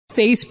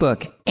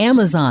Facebook,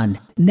 Amazon,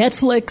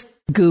 Netflix,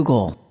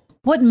 Google.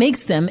 What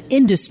makes them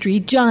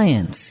industry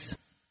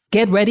giants?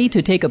 Get ready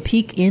to take a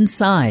peek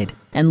inside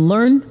and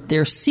learn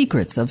their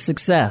secrets of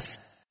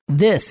success.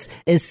 This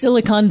is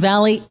Silicon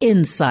Valley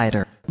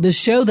Insider, the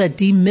show that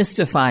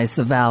demystifies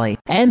the Valley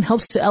and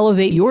helps to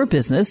elevate your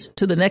business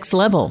to the next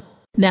level.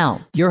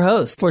 Now, your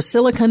host for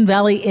Silicon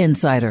Valley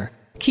Insider,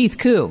 Keith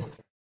Koo.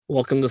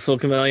 Welcome to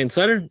Silicon Valley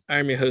Insider.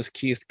 I'm your host,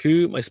 Keith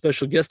Koo. My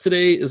special guest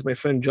today is my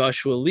friend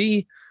Joshua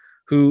Lee,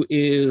 who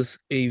is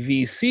a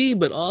VC,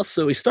 but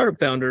also a startup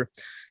founder,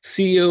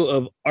 CEO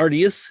of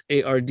Ardius,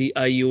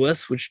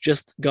 Ardius, which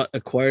just got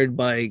acquired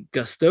by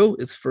Gusto,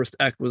 its first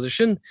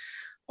acquisition.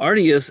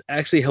 Ardius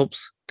actually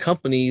helps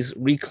companies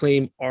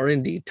reclaim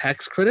R&D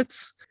tax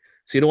credits.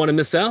 So you don't want to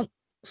miss out,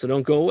 so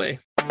don't go away.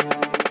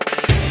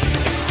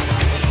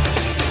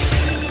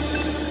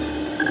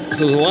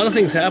 So there's a lot of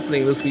things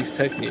happening in this week's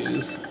tech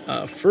news.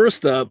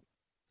 First up,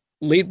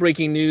 late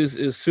breaking news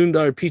is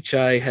Sundar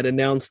Pichai had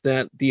announced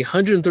that the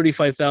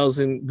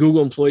 135,000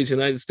 Google employees in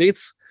the United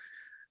States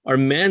are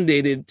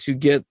mandated to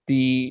get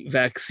the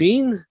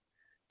vaccine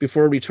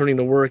before returning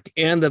to work,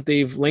 and that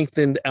they've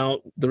lengthened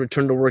out the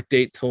return to work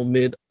date till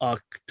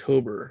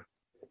mid-October.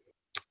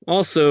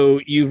 Also,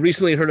 you've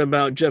recently heard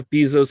about Jeff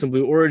Bezos and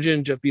Blue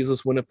Origin. Jeff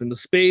Bezos went up into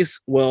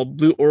space. Well,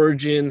 Blue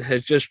Origin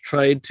has just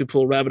tried to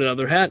pull a rabbit out of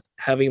their hat,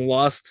 having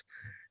lost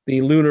the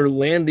lunar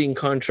landing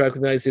contract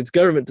with the United States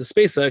government to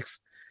SpaceX.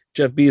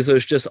 Jeff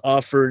Bezos just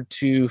offered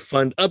to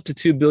fund up to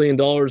 $2 billion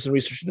in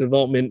research and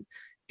development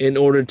in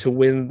order to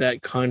win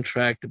that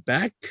contract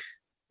back.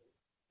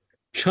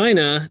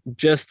 China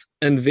just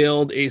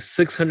unveiled a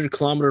 600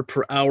 kilometer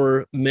per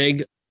hour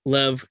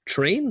maglev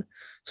train.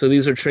 So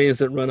these are trains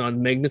that run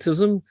on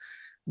magnetism.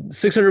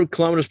 600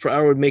 kilometers per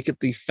hour would make it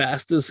the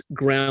fastest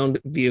ground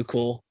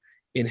vehicle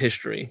in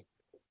history.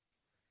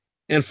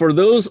 And for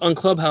those on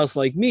Clubhouse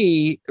like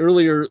me,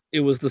 earlier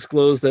it was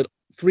disclosed that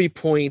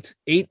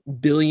 3.8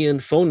 billion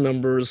phone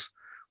numbers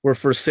were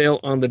for sale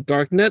on the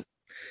darknet.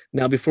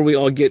 Now, before we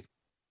all get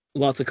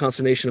lots of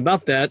consternation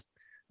about that,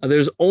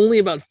 there's only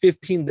about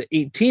 15 to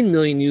 18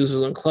 million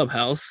users on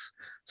Clubhouse.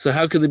 So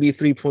how could there be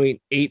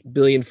 3.8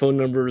 billion phone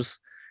numbers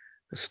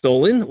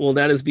stolen? Well,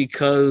 that is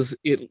because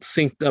it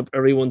synced up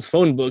everyone's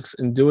phone books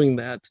in doing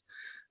that.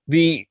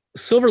 The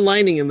silver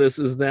lining in this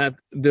is that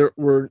there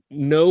were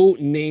no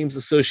names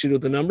associated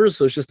with the numbers.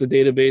 So it's just a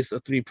database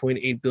of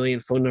 3.8 billion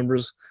phone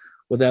numbers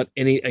without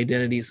any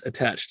identities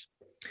attached.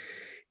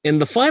 And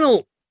the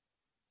final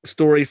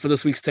story for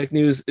this week's tech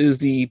news is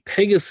the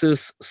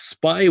Pegasus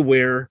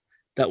spyware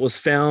that was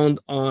found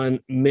on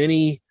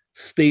many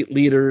state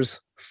leaders'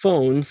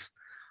 phones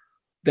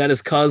that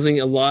is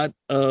causing a lot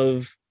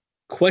of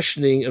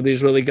questioning of the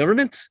Israeli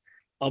government.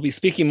 I'll be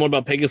speaking more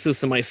about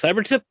Pegasus in my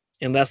cyber tip,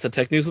 and that's the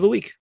tech news of the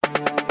week.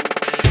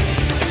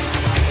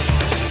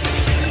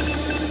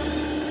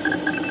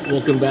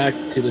 Welcome back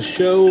to the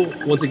show.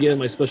 Once again,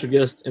 my special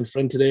guest and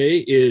friend today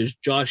is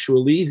Joshua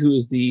Lee, who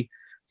is the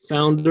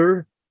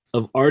founder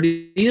of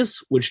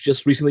Ardius, which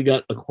just recently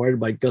got acquired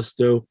by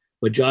Gusto.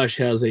 But Josh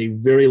has a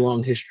very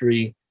long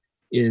history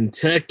in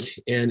tech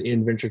and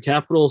in venture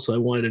capital. So I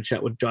wanted to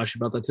chat with Josh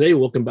about that today.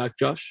 Welcome back,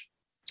 Josh.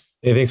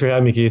 Hey, thanks for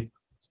having me, Keith.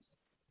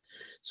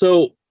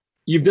 So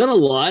you've done a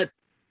lot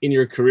in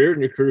your career,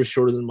 and your career is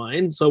shorter than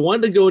mine. So I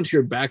wanted to go into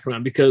your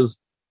background because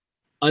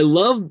I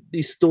love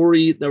the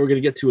story that we're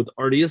going to get to with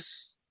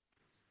Ardius,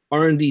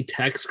 R&D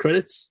Tax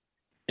Credits,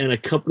 and a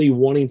company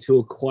wanting to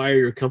acquire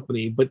your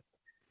company. But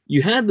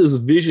you had this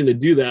vision to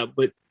do that,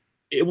 but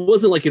it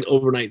wasn't like an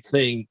overnight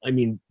thing. I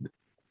mean,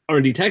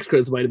 R&D tax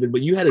credits might have been,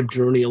 but you had a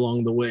journey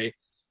along the way.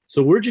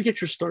 So where'd you get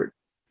your start?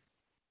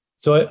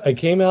 So I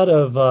came out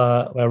of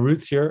my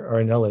roots here are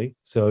in LA.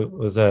 So it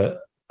was a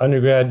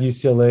undergrad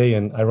UCLA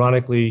and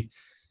ironically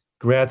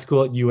grad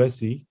school at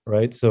USC,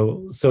 right?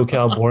 So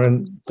SoCal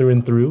born through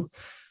and through.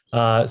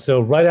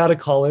 So right out of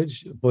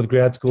college, both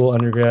grad school,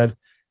 undergrad,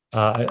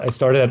 I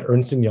started at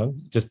Ernst &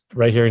 Young, just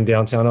right here in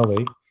downtown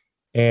LA,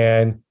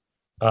 and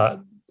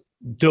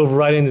dove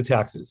right into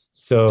taxes.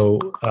 So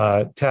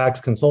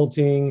tax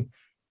consulting,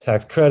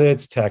 tax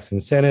credits, tax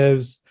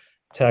incentives,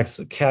 tax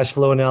cash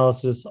flow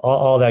analysis,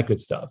 all that good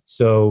stuff.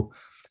 So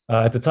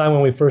at the time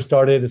when we first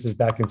started, this is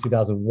back in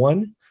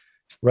 2001,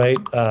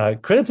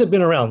 right? Credits have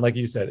been around, like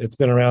you said, it's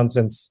been around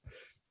since,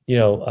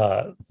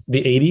 the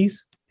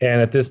 80s.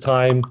 And at this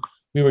time,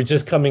 we were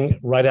just coming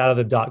right out of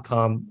the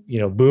dot-com,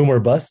 boom or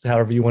bust,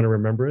 however you want to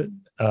remember it.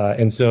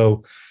 And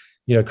so,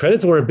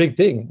 credits were a big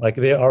thing, like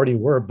they already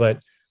were,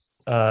 but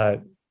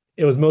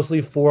it was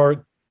mostly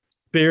for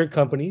bigger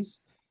companies,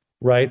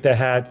 right, that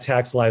had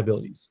tax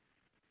liabilities,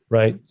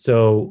 right?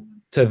 So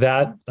to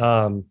that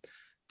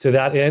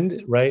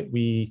end, right,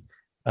 we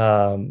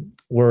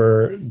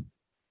were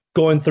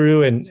going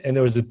through, and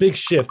there was a big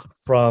shift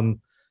from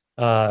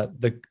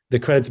the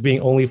credits being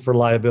only for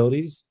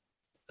liabilities.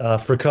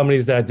 For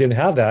companies that didn't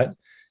have that,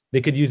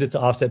 they could use it to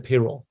offset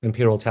payroll and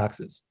payroll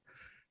taxes.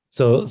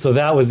 So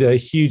that was a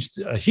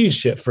huge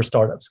shift for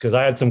startups, because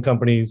I had some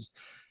companies,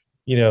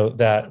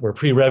 that were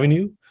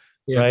pre-revenue,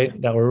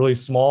 right, that were really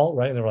small,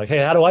 right? And they were like, hey,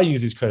 how do I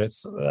use these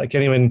credits? I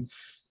can't even,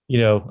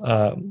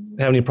 have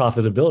any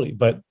profitability.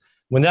 But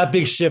when that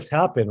big shift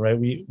happened, right,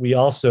 we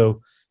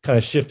also kind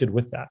of shifted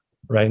with that,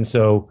 right? And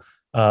so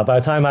by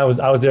the time I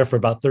was there for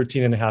about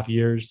 13 and a half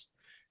years,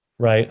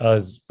 right?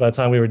 By the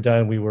time we were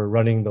done, we were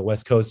running the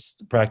West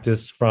Coast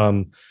practice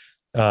from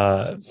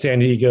San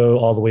Diego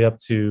all the way up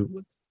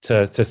to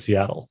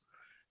Seattle,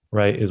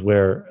 right? Is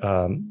where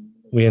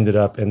we ended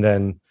up. And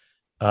then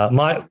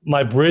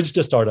my bridge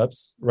to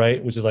startups,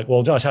 right? Which is like,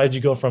 well, Josh, how did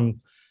you go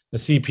from the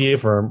CPA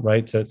firm,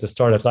 right, to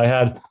startups? I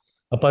had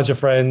a bunch of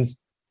friends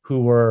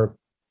who were,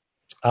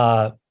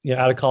 out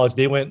of college.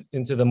 They went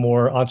into the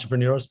more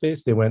entrepreneurial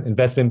space. They went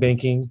investment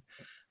banking,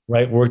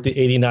 right? Worked the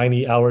 80,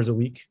 90 hours a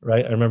week,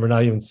 right? I remember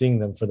not even seeing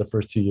them for the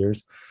first 2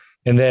 years.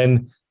 And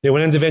then they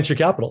went into venture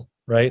capital,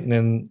 right? And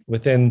then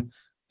within,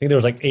 I think there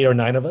was like 8 or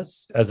 9 of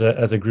us as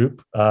a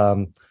group.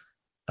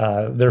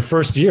 Their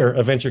first year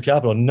of venture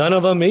capital, none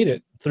of them made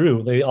it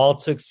through. They all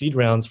took seed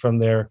rounds from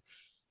their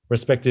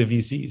respective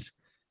VCs.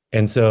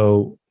 And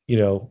so,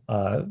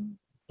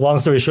 long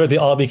story short, they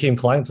all became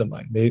clients of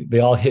mine. They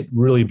all hit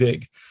really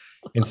big.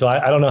 And so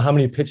I don't know how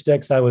many pitch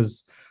decks I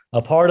was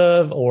a part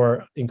of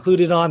or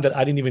included on that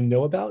I didn't even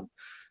know about,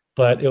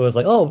 but it was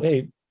like, oh,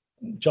 hey,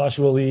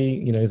 Joshua Lee,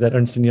 he's at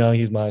Ernst & Young.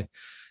 He's my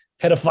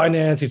head of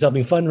finance. He's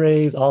helping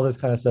fundraise, all this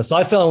kind of stuff. So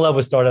I fell in love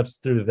with startups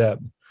through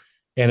them.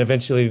 And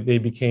eventually they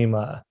became,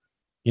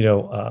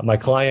 my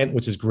client,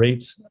 which is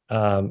great,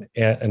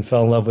 and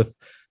fell in love with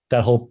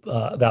that whole,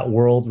 that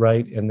world,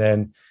 right? And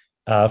then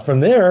from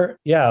there,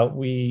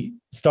 we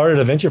started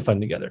a venture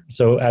fund together.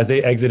 So as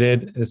they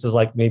exited, this is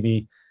like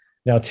maybe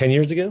now 10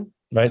 years ago,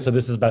 right? So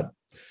this is about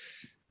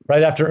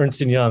right after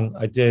Ernst & Young,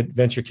 I did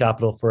venture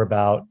capital for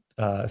about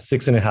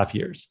 6.5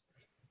 years.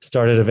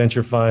 Started a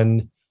venture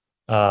fund,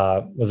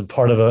 was a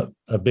part of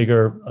a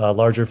bigger,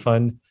 larger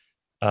fund.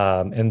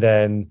 And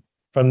then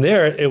from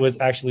there, it was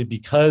actually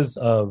because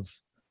of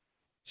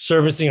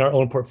servicing our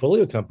own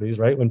portfolio companies,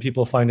 right? When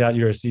people find out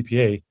you're a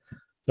CPA,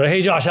 they're like,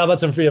 hey, Josh, how about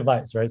some free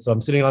advice, right? So I'm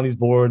sitting on these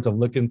boards, I'm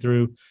looking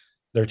through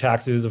their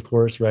taxes, of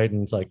course, right?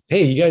 And it's like,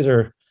 hey, you guys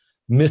are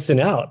missing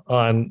out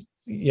on,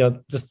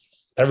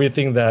 just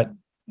everything that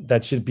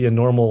should be a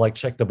normal, like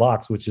check the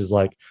box, which is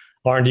like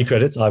R&D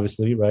credits,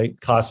 obviously, right?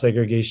 Cost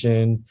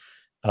segregation,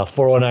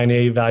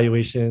 409A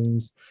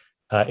valuations,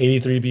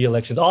 83B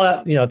elections, all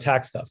that,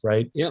 tax stuff,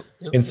 right? Yep.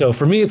 And so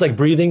for me, it's like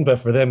breathing, but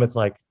for them, it's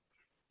like,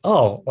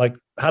 oh, like,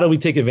 how do we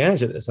take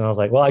advantage of this? And I was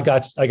like, well, I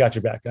got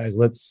your back, guys.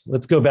 Let's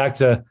go back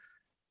to,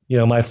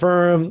 my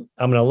firm.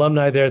 I'm an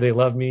alumni there. They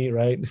love me,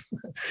 right?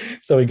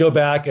 So we go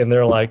back and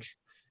they're like,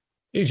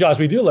 hey, Josh,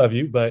 we do love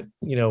you, but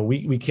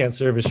we can't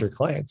service your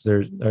clients.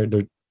 They're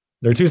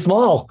too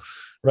small,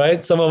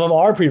 right? Some of them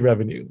are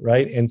pre-revenue,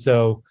 right? And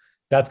so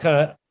that's kind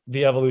of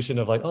the evolution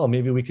of like, oh,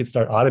 maybe we could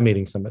start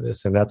automating some of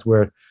this. And that's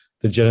where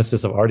the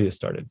genesis of Ardius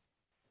started.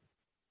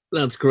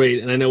 That's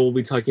great. And I know we'll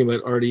be talking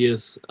about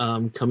Ardius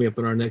coming up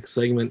in our next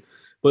segment.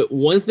 But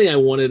one thing I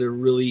wanted to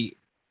really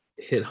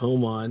hit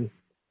home on,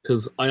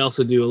 because I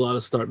also do a lot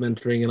of start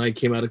mentoring, and I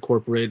came out of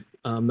corporate,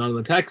 not on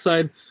the tax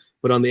side,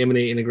 but on the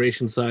M&A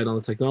integration side, on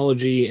the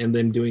technology, and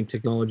then doing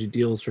technology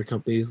deals for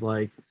companies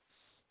like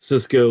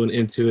Cisco and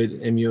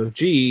Intuit and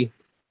MUFG.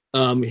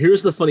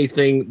 Here's the funny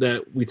thing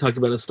that we talk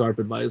about as startup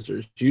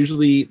advisors.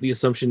 Usually the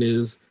assumption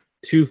is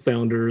 2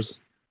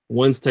 founders,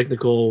 one's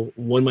technical,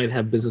 one might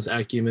have business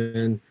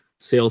acumen,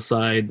 sales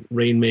side,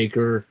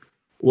 rainmaker.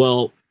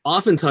 Well,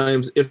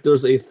 oftentimes, if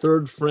there's a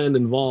third friend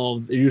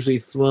involved, they're usually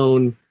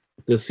thrown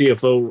the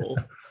CFO role.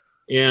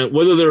 And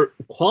whether they're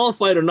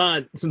qualified or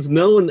not, since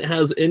no one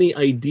has any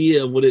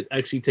idea of what it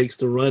actually takes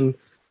to run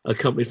a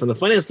company from the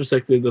finance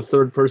perspective, the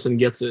third person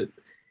gets it.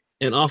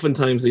 And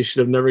oftentimes they should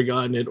have never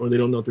gotten it, or they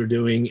don't know what they're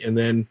doing. And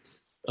then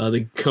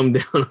they come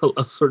down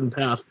a certain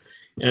path.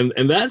 And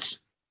that's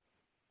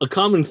a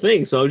common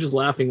thing. So I was just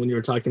laughing when you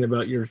were talking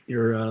about your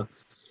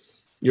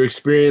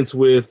experience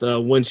with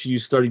once you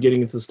started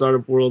getting into the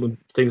startup world and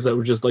things that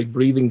were just like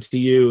breathing to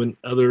you, and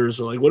others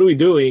are like, what are we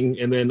doing?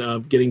 And then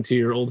getting to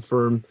your old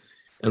firm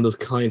and those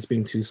clients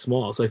being too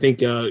small. So I think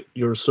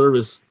your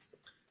service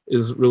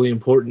is really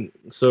important.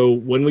 So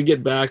when we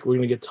get back, we're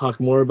going to talk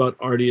more about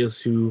Ardius,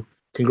 who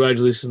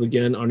congratulations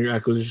again on your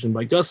acquisition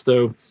by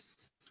Gusto,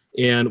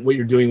 and what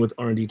you're doing with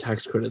R&D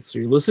tax credits. So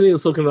you're listening to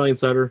Silicon Valley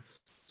Insider.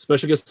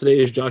 Special guest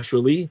today is Joshua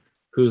Lee,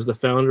 who's the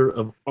founder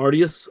of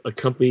Ardius, a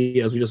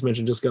company, as we just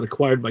mentioned, just got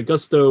acquired by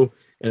Gusto,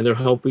 and they're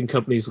helping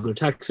companies with their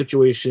tax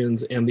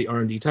situations and the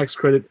R&D tax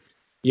credit. If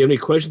you have any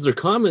questions or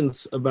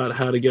comments about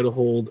how to get a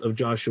hold of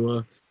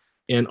Joshua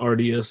and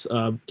Ardius,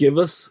 give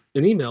us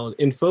an email at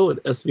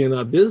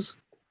info@svn.biz.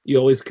 You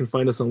always can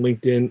find us on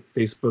LinkedIn,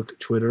 Facebook,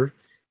 Twitter,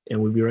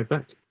 and we'll be right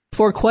back.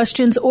 For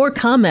questions or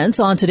comments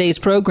on today's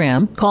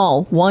program,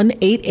 call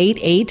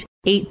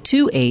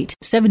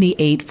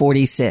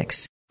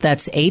 1-888-828-7846.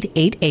 That's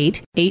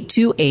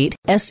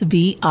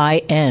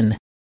 888-828-SVIN.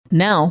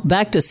 Now,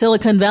 back to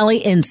Silicon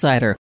Valley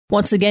Insider.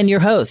 Once again,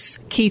 your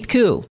hosts, Keith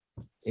Koo.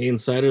 Hey,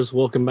 Insiders,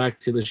 welcome back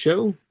to the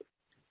show.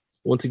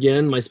 Once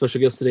again, my special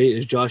guest today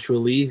is Joshua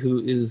Lee, who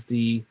is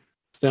the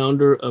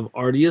founder of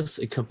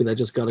Ardius, a company that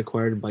just got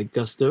acquired by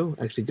Gusto,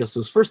 actually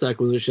Gusto's first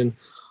acquisition.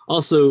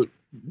 Also,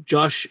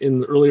 Josh, in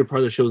the earlier part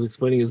of the show, was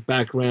explaining his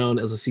background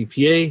as a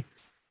CPA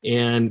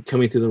and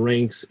coming through the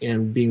ranks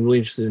and being really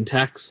interested in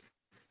tax.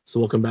 So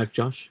welcome back,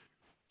 Josh.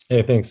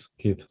 Hey, thanks,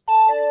 Keith.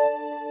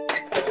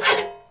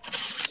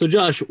 So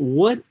Josh,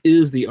 what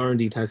is the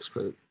R&D tax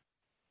credit?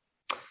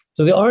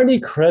 So the R&D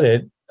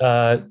credit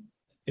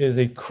is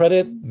a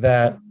credit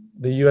that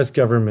the U.S.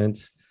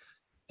 government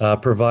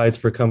provides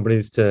for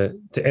companies to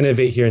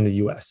innovate here in the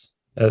U.S.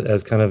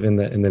 as kind of in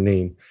the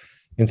name.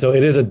 And so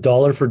it is a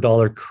dollar for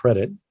dollar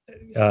credit,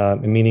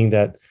 meaning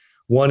that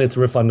one, it's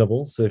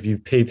refundable. So if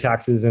you've paid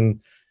taxes in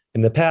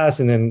the past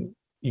and then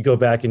you go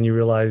back and you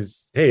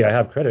realize, hey, I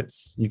have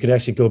credits, you could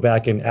actually go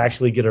back and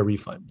actually get a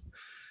refund.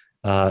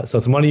 So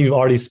it's money you've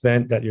already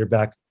spent that you're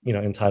back,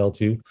 entitled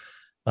to.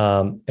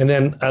 And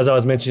then, as I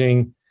was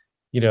mentioning,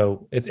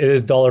 it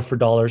is dollar for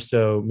dollar.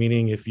 So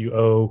meaning if you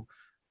owe,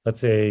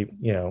 let's say,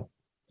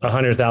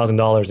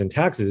 $100,000 in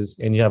taxes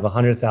and you have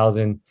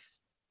 $100,000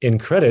 in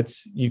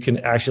credits, you can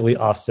actually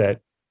offset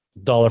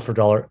dollar for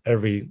dollar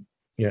every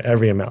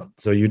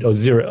amount. So you'd owe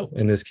zero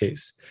in this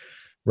case,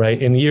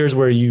 right? In years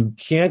where you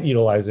can't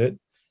utilize it,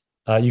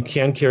 you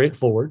can carry it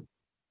forward.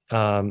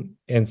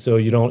 And so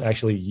you don't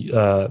actually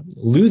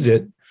lose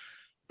it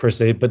per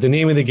se. But the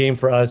name of the game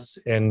for us,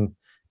 and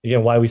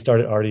again, why we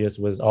started Ardius,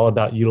 was all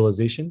about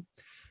utilization,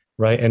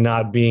 right? And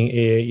not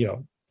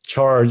being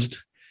charged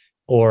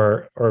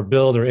or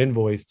billed or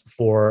invoiced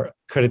for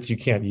credits you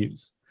can't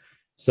use.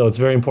 So it's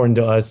very important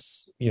to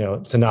us,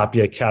 to not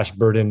be a cash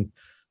burden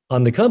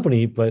on the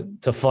company,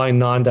 but to find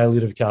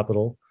non-dilutive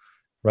capital,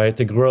 right,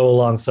 to grow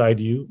alongside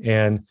you.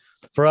 And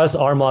for us,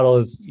 our model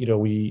is,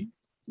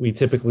 we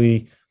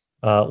typically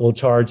will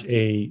charge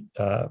a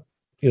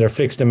either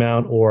fixed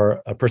amount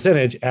or a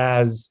percentage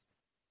as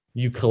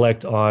you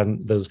collect on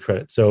those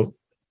credits. So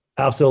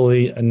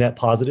absolutely a net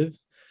positive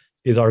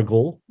is our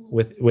goal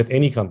with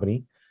any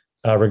company,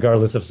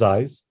 regardless of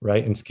size,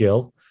 right, and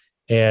scale,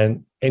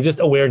 and just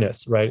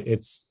awareness, right?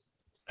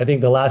 I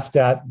think the last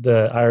stat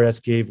the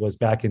IRS gave was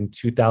back in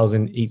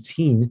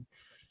 2018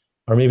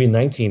 or maybe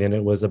 19, and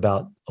it was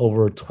about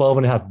over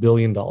 $12.5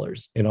 billion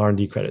in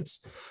R&D credits.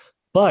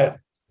 But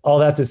all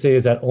that to say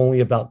is that only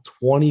about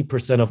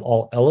 20% of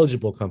all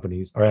eligible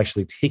companies are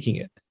actually taking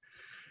it,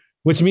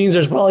 which means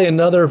there's probably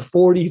another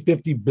 40,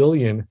 50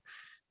 billion,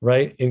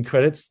 right, in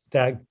credits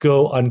that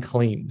go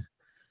unclaimed,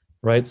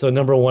 right? So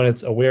number one,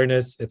 it's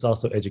awareness. It's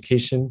also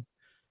education,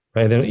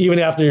 right? And then even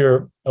after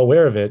you're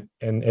aware of it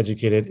and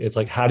educated, it's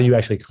like, how do you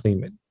actually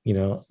claim it?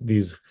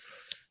 These,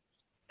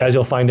 as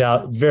you'll find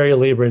out, very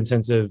labor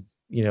intensive,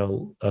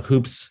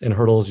 hoops and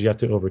hurdles you have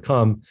to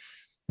overcome.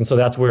 And so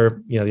that's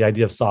where, the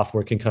idea of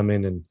software can come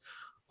in and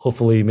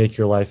hopefully make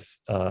your life,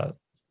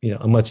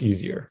 much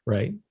easier,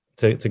 right?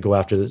 To go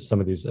after some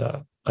of these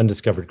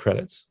undiscovered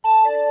credits.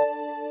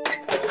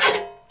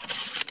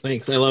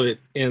 Thanks. I love it.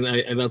 And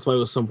that's why it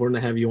was so important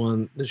to have you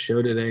on the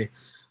show today.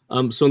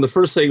 So in the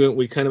first segment,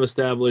 we kind of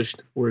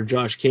established where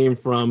Josh came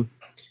from,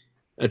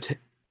 a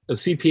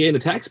CPA and a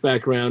tax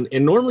background.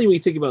 And normally we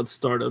think about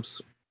startups,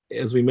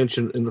 as we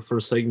mentioned in the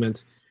first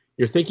segment,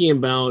 you're thinking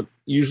about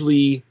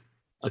usually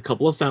a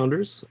couple of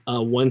founders,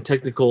 one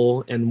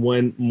technical and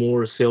one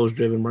more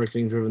sales-driven,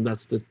 marketing-driven.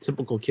 That's the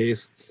typical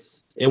case.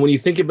 And when you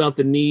think about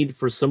the need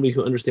for somebody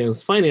who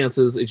understands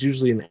finances, it's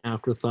usually an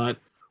afterthought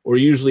or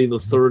usually the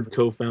third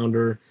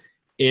co-founder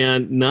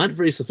and not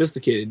very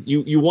sophisticated.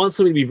 You want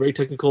somebody to be very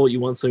technical. You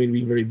want somebody to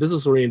be very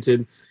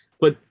business-oriented.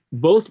 But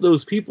both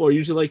those people are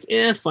usually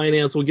like,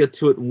 finance, we'll get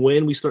to it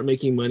when we start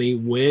making money,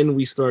 when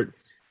we start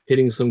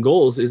hitting some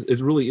goals. It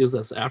really is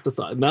this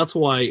afterthought. And that's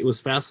why it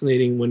was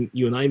fascinating when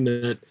you and I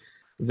met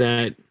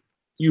that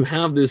you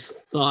have this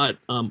thought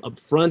up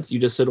front. You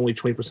just said only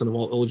 20% of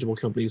all eligible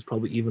companies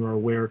probably even are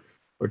aware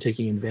or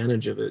taking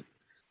advantage of it.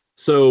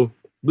 So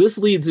this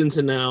leads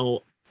into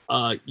now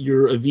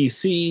you're a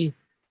VC,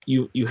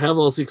 you have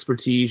all this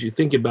expertise, you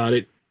think about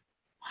it.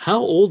 How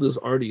old is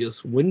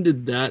Ardius? When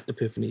did that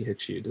epiphany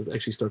hit you to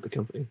actually start the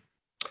company?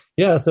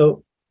 Yeah,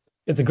 so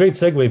it's a great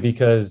segue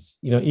because,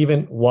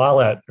 even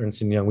while at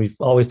Ernst & Young, we've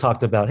always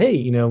talked about,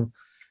 hey,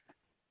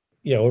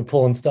 we're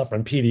pulling stuff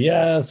from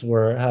PDS,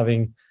 we're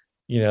having,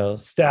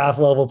 staff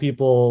level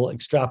people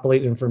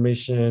extrapolate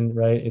information,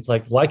 right? It's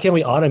like, why can't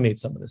we automate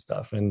some of this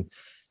stuff? And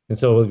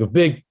so like a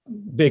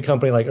big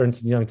company like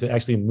Ernst & Young to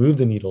actually move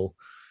the needle,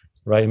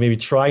 right? And maybe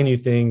try new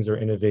things or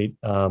innovate.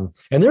 And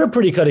they're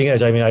pretty cutting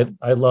edge. I mean,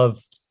 I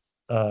love,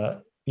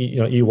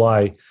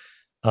 EY.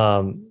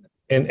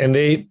 And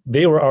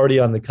they were already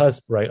on the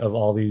cusp, right, of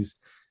all these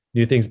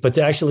new things, but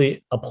to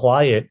actually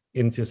apply it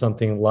into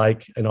something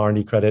like an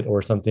R&D credit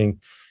or something,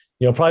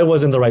 probably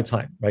wasn't the right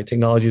time, right?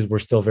 Technologies were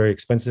still very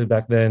expensive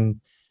back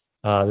then.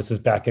 This is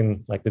back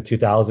in like the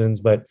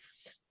 2000s, but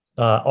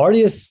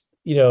Ardius,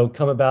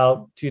 come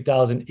about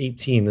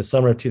 2018, the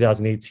summer of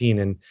 2018.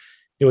 And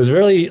it was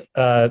really,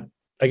 I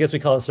guess we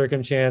call it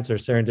circumchance or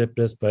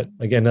serendipitous, but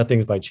again,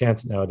 nothing's by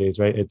chance nowadays,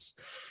 right? It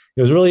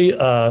was really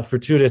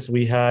fortuitous.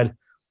 We had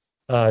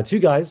two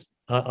guys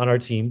on our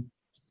team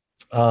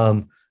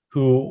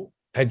who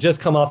had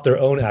just come off their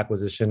own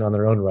acquisition on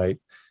their own right.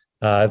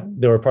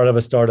 They were part of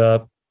a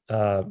startup.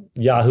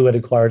 Yahoo had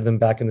acquired them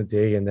back in the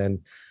day, and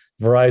then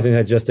Verizon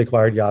had just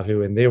acquired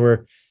Yahoo, and they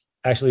were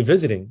actually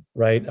visiting,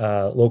 right,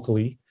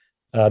 locally.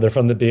 They're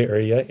from the Bay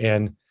Area,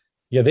 and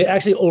yeah, they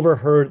actually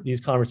overheard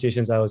these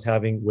conversations I was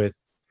having with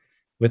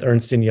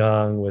Ernst &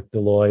 Young, with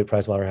Deloitte,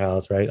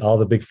 Pricewaterhouse, right, all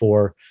the big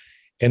four,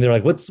 and they're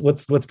like,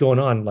 "What's going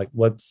on? Like,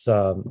 what's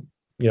why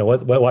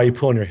are you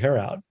pulling your hair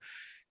out?"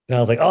 And I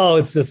was like, "Oh,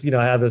 it's just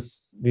I have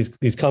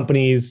these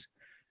companies,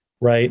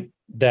 right,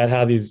 that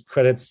have these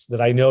credits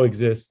that I know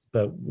exist,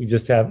 but we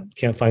just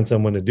can't find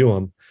someone to do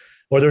them,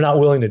 or they're not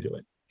willing to do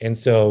it." And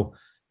so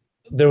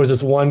there was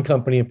this one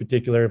company in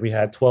particular. We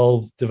had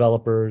 12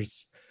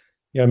 developers,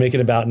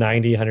 making about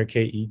 90,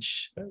 100K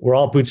each. We're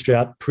all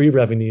bootstrapped,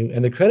 pre-revenue,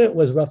 and the credit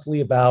was roughly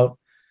about,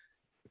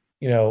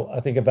 I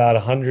think about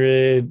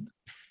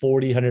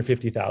 140,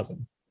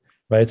 150,000,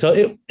 right?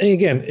 So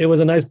it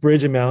was a nice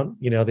bridge amount.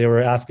 They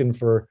were asking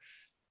for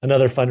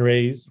another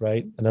fundraise,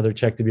 right? Another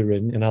check to be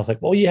written. And I was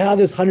like, well, you have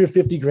this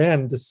 150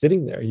 grand just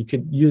sitting there. You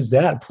could use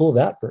that, pull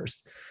that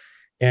first.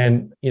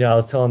 And, I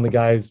was telling the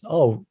guys,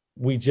 oh,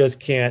 we just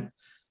can't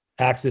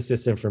access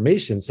this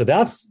information. So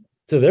that's,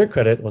 to their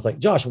credit, was like,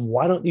 Josh,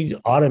 why don't you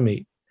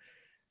automate,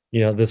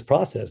 this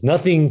process?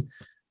 Nothing,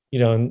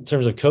 in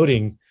terms of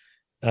coding,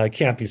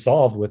 can't be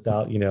solved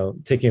without,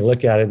 taking a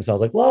look at it. And so I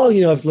was like, well,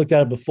 I've looked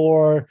at it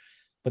before,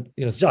 but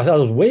Josh, that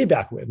was way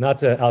back when, not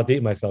to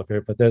outdate myself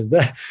here, but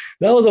that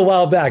was a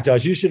while back,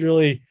 Josh. You should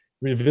really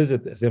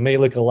revisit this. It may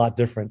look a lot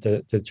different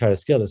to try to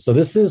scale this. So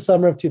this is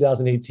summer of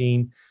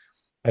 2018.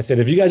 I said,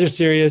 if you guys are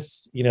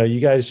serious, you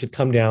guys should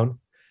come down,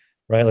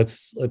 right?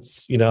 Let's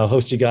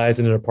host you guys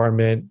in an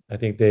apartment. I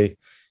think they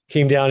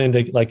came down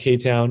into like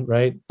K-Town,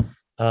 right?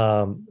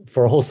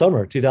 For a whole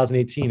summer,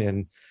 2018,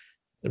 and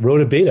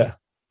wrote a beta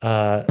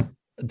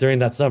during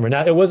that summer.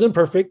 Now, it wasn't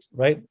perfect,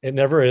 right? It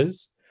never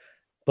is.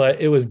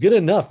 But it was good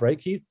enough, right,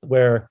 Keith,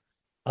 where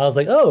I was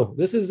like, oh,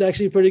 this is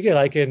actually pretty good.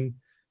 I can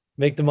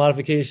make the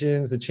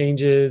modifications, the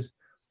changes,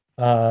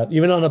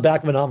 even on the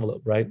back of an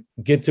envelope, right?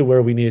 Get to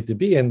where we needed to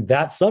be. And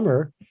that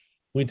summer,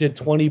 we did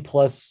 20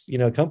 plus,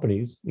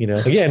 companies,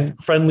 again,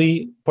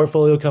 friendly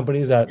portfolio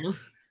companies that,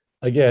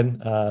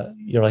 again,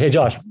 you're like, hey,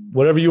 Josh,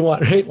 whatever you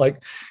want, right?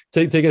 Like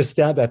take a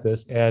stab at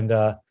this. And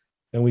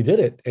we did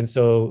it. And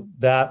so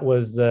that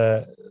was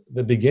the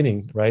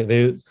beginning, right?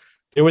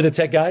 They were the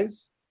tech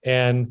guys.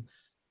 And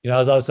I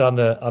was also on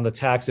the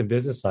tax and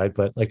business side,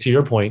 but like to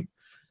your point,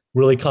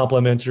 really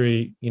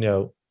complementary,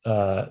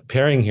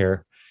 pairing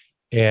here,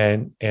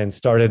 and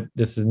started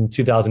this in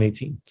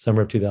 2018,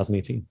 summer of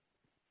 2018.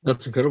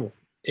 That's incredible.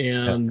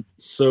 And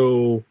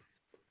so,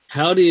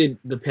 how did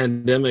the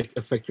pandemic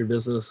affect your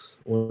business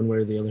one way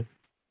or the other?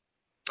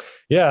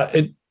 Yeah,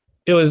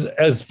 it was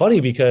as funny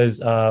because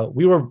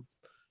we were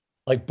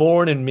like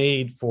born and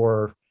made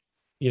for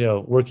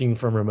working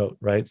from remote,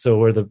 right? So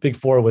where the big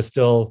four was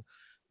still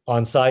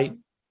on site,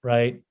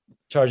 right?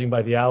 Charging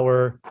by the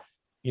hour.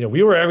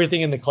 We were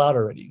everything in the cloud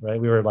already, right?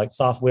 We were like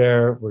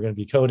software, we're going to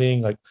be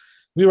coding, like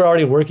we were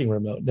already working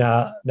remote.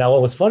 Now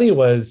what was funny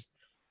was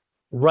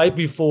right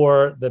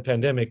before the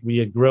pandemic, we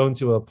had grown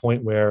to a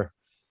point where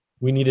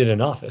we needed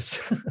an office.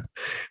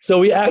 So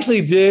we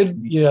actually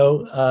did,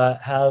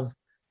 have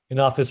an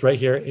office right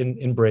here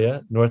in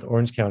Brea, North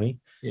Orange County.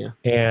 Yeah.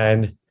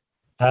 And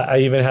I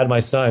even had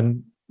my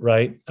son,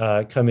 right,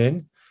 come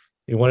in.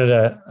 He wanted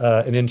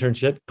an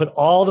internship, put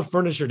all the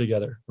furniture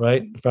together,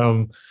 right,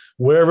 from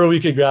wherever we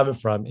could grab it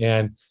from.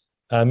 And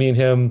me and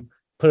him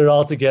put it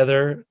all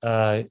together,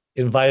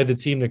 invited the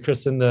team to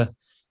christen the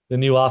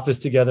new office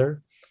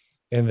together.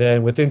 And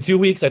then within 2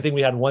 weeks, I think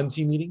we had one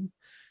team meeting,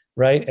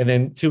 right? And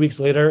then 2 weeks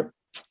later,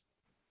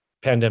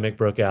 pandemic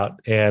broke out.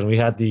 And we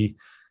had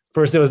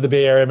first it was the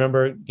Bay Area. I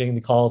remember getting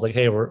the calls like,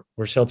 hey, we're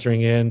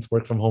sheltering in, it's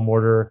work from home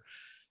order.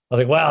 I was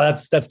like, wow,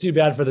 that's too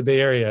bad for the Bay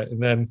Area.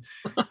 And then,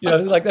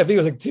 like I think it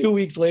was like 2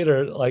 weeks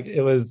later, like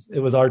it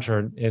was our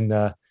turn in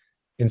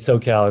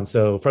SoCal. And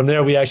so from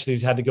there, we actually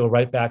had to go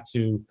right back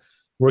to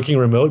working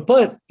remote.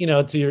 But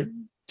to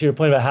your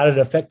point about how did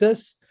it affect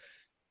us,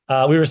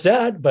 we were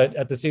sad, but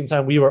at the same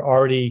time, we were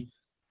already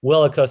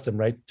well accustomed,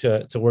 right,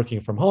 to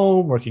working from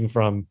home, working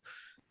from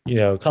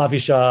coffee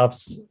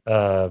shops,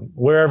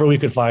 wherever we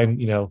could find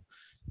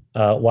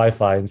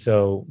Wi-Fi. And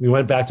so we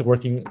went back to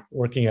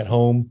working at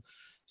home.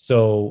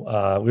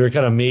 So we were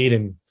kind of made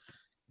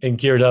and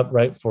geared up,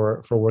 right,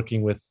 for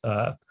working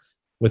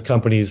with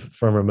companies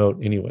from remote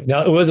anyway.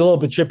 Now, it was a little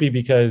bit trippy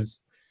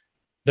because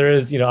there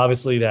is,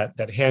 obviously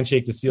that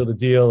handshake to seal the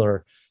deal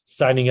or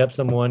signing up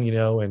someone,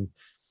 and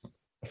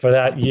for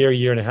that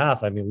year and a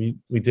half, I mean,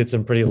 we did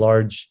some pretty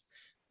large,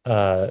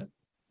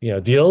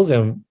 deals,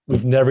 and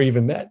we've never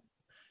even met,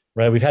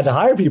 right? We've had to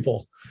hire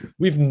people.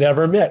 We've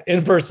never met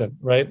in person,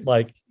 right?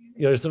 Like,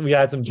 so we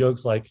had some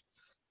jokes like,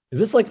 is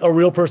this like a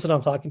real person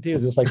I'm talking to?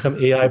 Is this like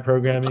some AI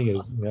programming?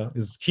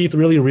 Is Keith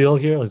really real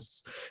here?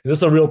 Is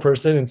this a real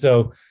person? And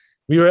so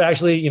we were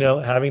actually,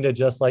 having to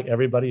just like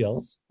everybody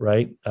else,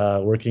 right?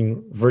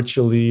 Working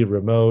virtually,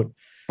 remote,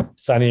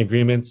 signing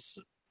agreements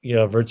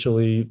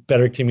virtually,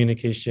 better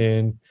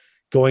communication,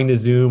 going to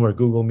Zoom or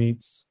Google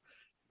Meets,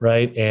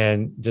 right?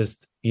 And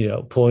just,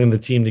 pulling the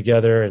team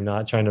together and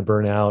not trying to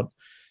burn out.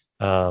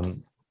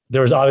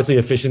 There was obviously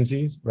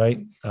efficiencies,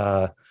 right?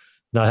 Not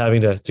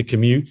having to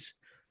commute,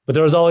 but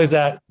there was always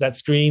that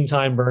screen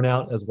time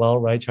burnout as well,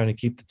 right? Trying to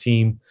keep the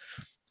team,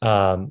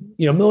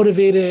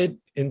 motivated,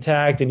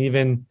 intact, and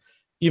even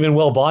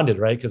well bonded,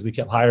 right? Because we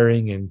kept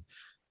hiring. And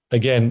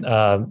again,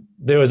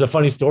 there was a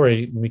funny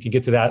story. We can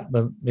get to that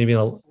maybe in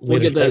a later We'll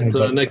get that segment,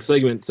 the next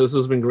segment. So this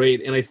has been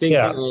great. And I think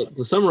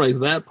to summarize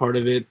that part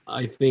of it,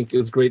 I think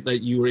it's great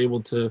that you were able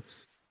to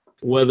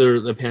weather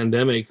the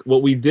pandemic.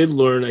 What we did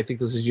learn, I think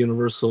this is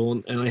universal,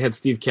 and I had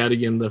Steve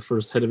Cadigan, the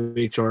first head of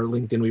HR at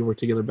LinkedIn. We worked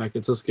together back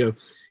at Cisco.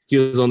 He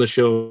was on the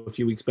show a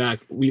few weeks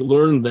back. We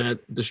learned that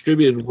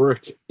distributed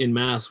work in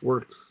mass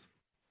works.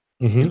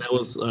 Mm-hmm. And that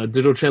was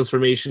digital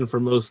transformation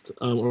for most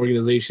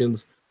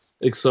organizations,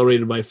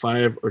 accelerated by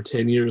 5 or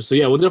 10 years. So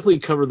yeah, we'll definitely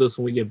cover this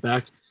when we get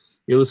back.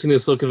 You're listening to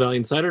Silicon Valley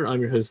Insider.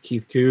 I'm your host,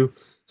 Keith Koo.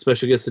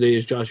 Special guest today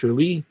is Joshua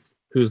Lee,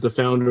 who's the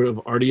founder of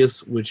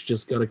Ardius, which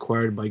just got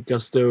acquired by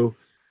Gusto.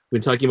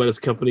 We've been talking about his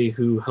company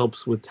who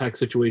helps with tax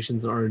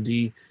situations and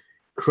R&D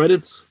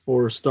credits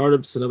for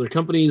startups and other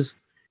companies.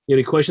 You have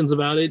any questions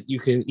about it, you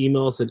can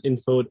email us at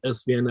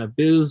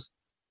info@svn.biz.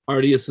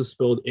 Ardius is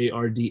spelled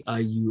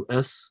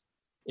Ardius.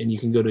 And you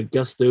can go to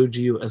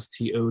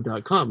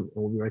gusto.com, and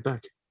we'll be right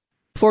back.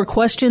 For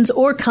questions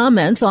or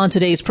comments on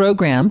today's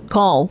program,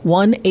 call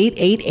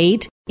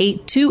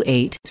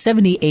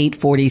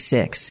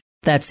 1-888-828-7846.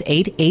 That's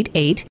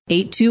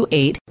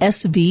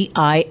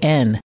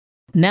 888-828-SVIN.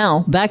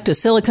 Now, back to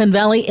Silicon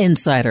Valley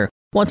Insider.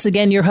 Once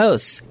again, your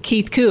host,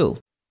 Keith Koo.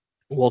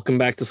 Welcome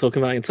back to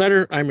Silicon Valley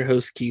Insider. I'm your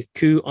host, Keith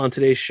Koo. On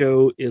today's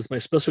show is my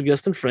special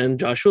guest and friend,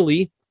 Joshua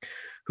Lee,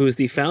 who is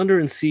the founder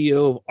and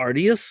CEO of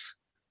Ardius,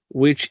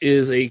 which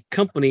is a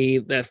company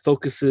that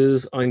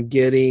focuses on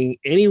getting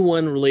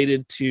anyone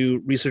related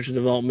to research and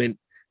development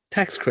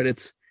tax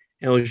credits,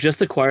 and was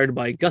just acquired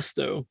by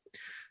Gusto.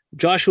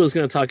 Joshua is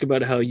going to talk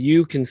about how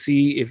you can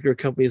see if your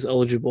company is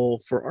eligible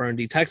for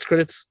R&D tax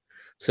credits,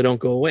 so don't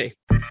go away.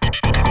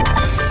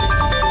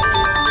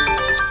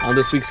 On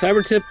this week's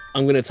Cyber Tip,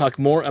 I'm going to talk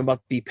more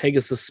about the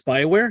Pegasus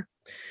spyware,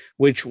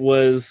 which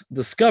was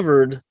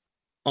discovered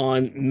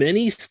on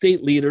many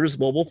state leaders'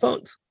 mobile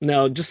phones.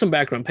 Now, just some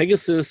background.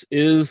 Pegasus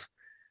is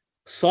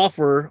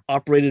software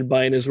operated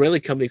by an Israeli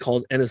company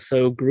called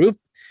NSO Group.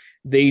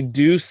 They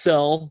do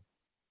sell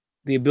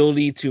the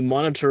ability to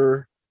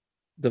monitor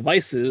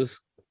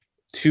devices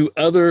to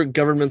other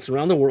governments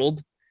around the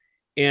world.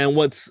 And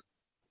what's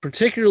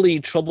particularly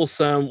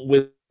troublesome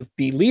with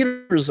the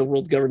leaders of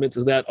world governments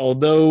is that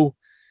although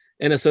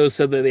NSO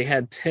said that they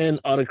had 10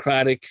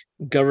 autocratic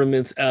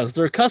governments as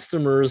their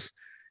customers,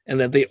 and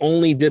that they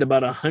only did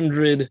about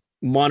 100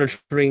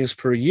 monitorings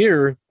per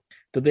year,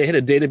 that they had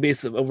a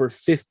database of over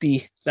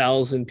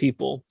 50,000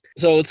 people.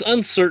 So it's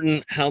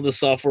uncertain how the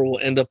software will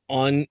end up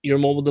on your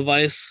mobile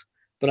device,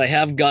 but I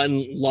have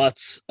gotten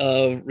lots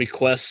of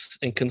requests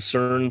and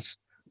concerns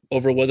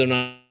over whether or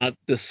not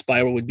this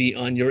spyware would be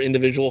on your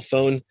individual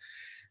phone.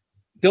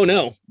 Don't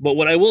know. But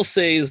what I will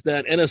say is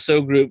that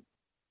NSO Group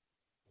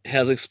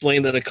has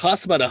explained that it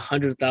costs about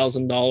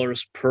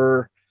 $100,000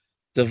 per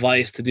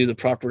device to do the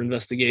proper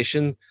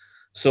investigation.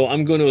 So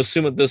I'm going to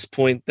assume at this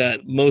point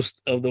that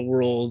most of the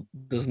world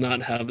does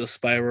not have the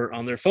spyware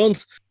on their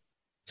phones.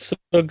 So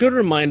a good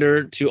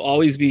reminder to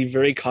always be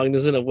very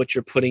cognizant of what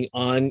you're putting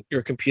on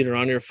your computer,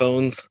 on your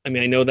phones. I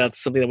mean, I know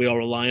that's something that we all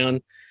rely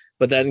on,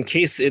 but that in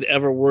case it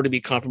ever were to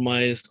be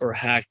compromised or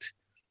hacked,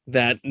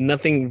 that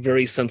nothing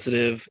very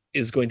sensitive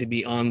is going to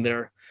be on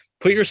there.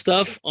 Put your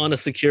stuff on a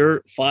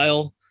secure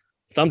file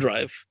thumb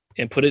drive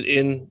and put it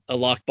in a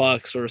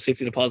lockbox or a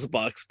safety deposit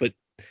box, but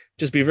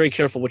just be very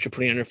careful what you're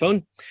putting on your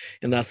phone.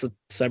 And that's the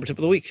Cyber Tip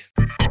of the Week.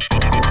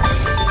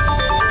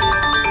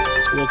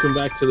 Welcome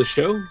back to the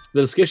show.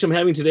 The discussion I'm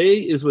having today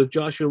is with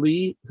Joshua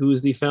Lee, who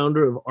is the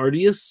founder of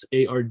Ardius,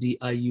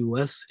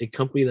 Ardius, a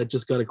company that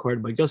just got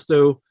acquired by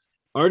Gusto.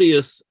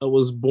 Ardius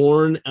was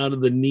born out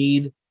of the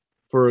need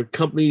for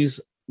companies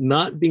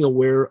not being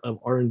aware of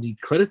R&D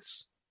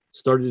credits,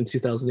 started in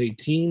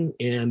 2018,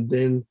 and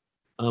then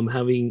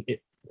having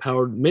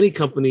powered many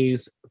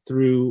companies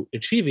through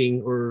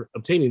achieving or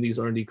obtaining these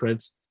R&D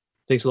credits.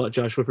 Thanks a lot,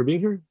 Joshua, for being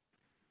here.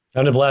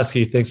 I'm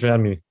Nablasky. Thanks for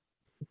having me.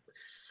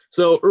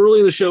 So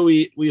early in the show,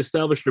 we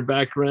established your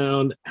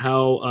background,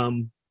 how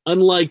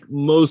unlike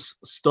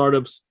most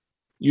startups,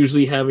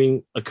 usually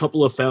having a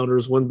couple of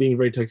founders, one being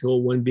very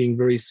technical, one being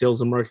very sales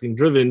and marketing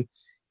driven,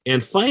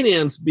 and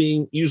finance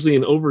being usually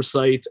an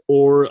oversight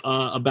or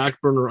a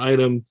back burner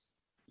item,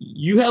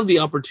 you have the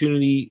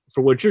opportunity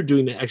for what you're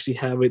doing to actually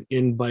have it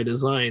in by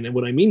design. And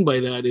what I mean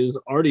by that is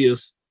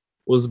Ardius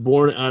was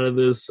born out of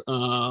this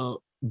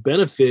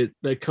benefit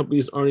that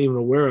companies aren't even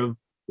aware of,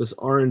 this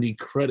R&D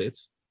credit.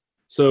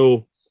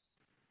 So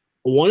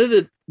I wanted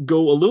to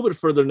go a little bit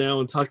further now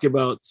and talk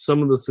about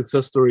some of the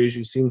success stories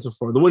you've seen so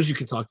far, the ones you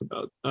can talk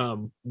about.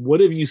 What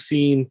have you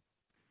seen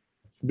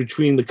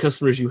between the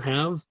customers you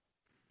have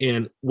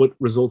and what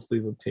results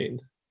they've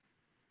obtained?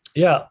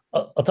 Yeah,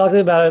 I'll talk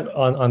about it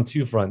on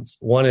two fronts.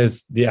 One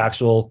is the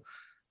actual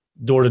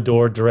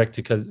door-to-door direct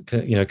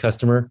to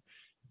customer,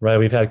 right?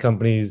 We've had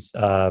companies,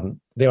 our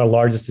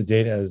largest to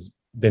date has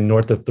been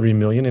north of 3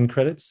 million in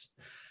credits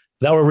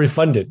that were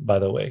refunded, by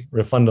the way,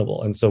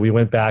 refundable. And so we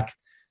went back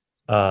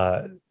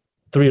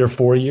 3 or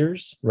 4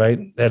 years, right?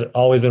 Had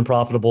always been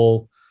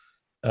profitable,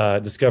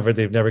 discovered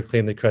they've never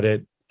claimed the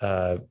credit.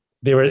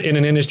 They were in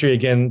an industry,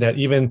 again, that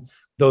even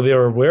though they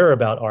were aware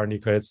about R&D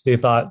credits, they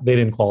thought they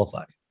didn't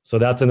qualify. So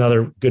that's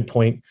another good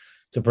point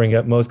to bring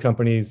up. Most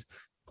companies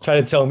try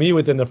to tell me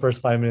within the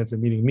first 5 minutes of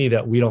meeting me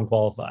that we don't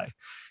qualify.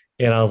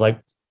 And I was like,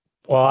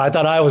 well, I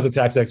thought I was a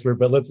tax expert,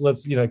 but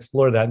let's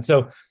explore that. And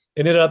so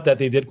it ended up that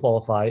they did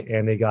qualify,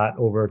 and they got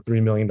over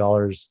 $3 million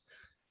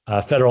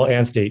federal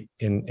and state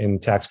in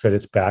tax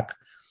credits back.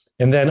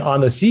 And then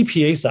on the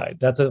CPA side,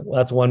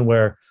 that's one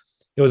where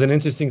it was an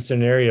interesting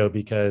scenario,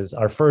 because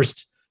our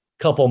first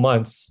couple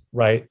months,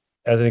 right,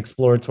 as an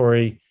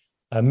exploratory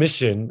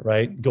mission,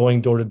 right,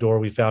 going door to door,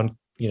 we found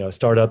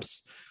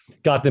startups,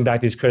 got them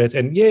back these credits,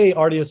 and yay,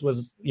 Ardius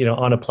was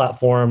on a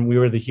platform. We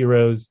were the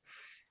heroes.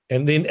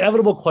 And the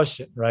inevitable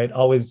question, right,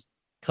 always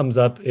comes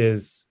up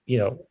is,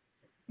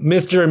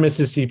 Mr. and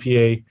Mrs.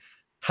 CPA,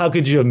 how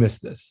could you have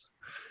missed this?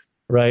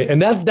 Right. And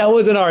that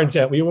wasn't our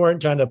intent. We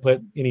weren't trying to put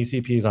any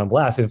CPAs on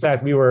blast. In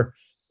fact, we were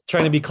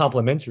trying to be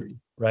complimentary,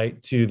 right,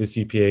 to the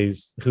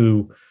CPAs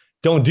who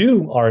don't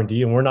do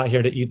R&D, and we're not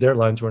here to eat their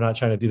lunch. We're not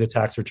trying to do the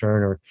tax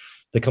return or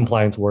the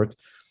compliance work.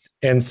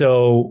 And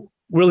so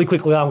really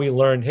quickly on, we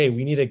learned, hey,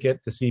 we need to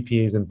get the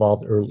CPAs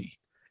involved early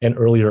and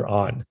earlier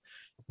on.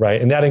 Right.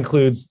 And that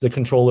includes the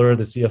controller,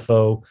 the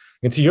CFO.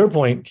 And to your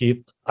point,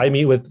 Keith, I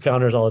meet with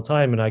founders all the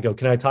time, and I go,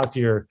 can I talk to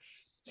your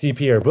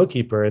CPA or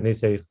bookkeeper? And they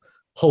say,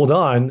 hold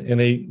on. And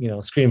they,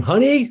 scream,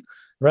 honey,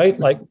 right?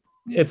 Like,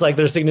 it's like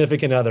their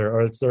significant other,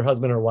 or it's their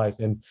husband or wife.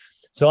 And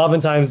so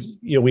oftentimes,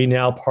 we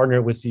now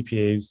partner with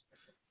CPAs.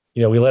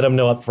 We let them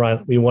know up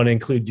front, we want to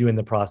include you in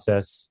the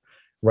process,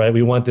 right?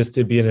 We want this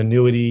to be an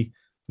annuity.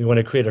 We want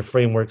to create a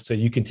framework so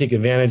you can take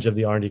advantage of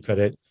the R&D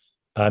credit.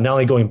 Not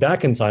only going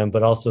back in time,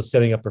 but also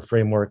setting up a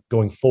framework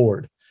going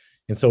forward.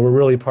 And so we're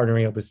really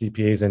partnering up with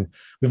CPAs. And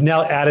we've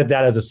now added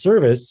that as a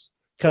service,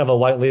 kind of a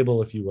white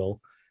label, if you will,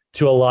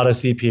 to a lot of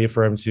CPA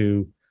firms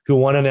who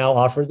want to now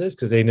offer this,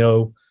 because they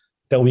know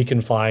that we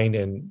can find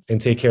and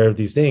take care of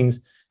these things.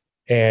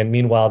 And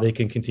meanwhile, they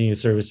can continue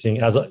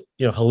servicing as a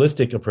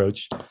holistic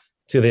approach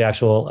to the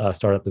actual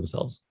startup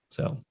themselves.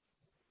 So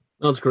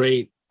that's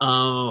great.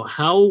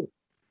 How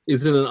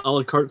is it, an a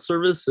la carte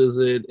service? Is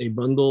it a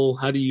bundle?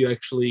 How do you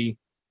actually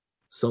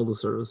sell the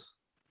service?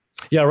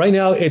 Yeah, right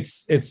now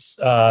it's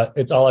a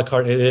la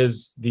carte. It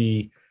is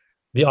the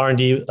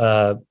R&D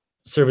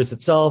service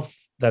itself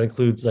that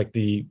includes like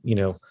the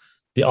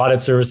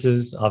audit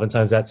services.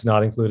 Oftentimes that's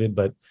not included,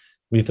 but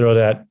we throw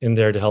that in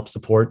there to help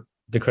support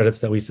the credits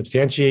that we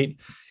substantiate,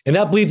 and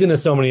that bleeds into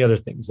so many other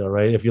things, though,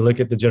 right? If you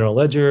look at the general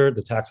ledger,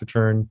 the tax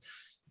return,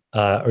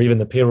 or even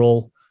the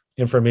payroll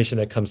information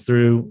that comes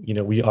through,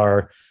 we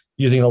are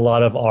using a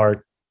lot of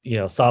our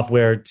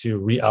software to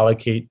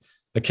reallocate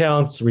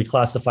accounts,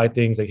 reclassify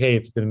things like, hey,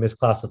 it's been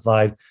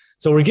misclassified.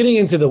 So we're getting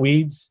into the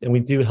weeds, and we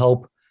do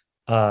help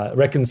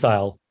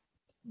reconcile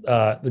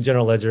the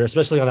general ledger,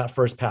 especially on that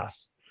first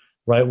pass,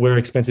 right, where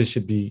expenses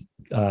should be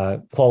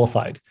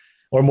qualified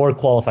or more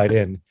qualified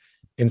in.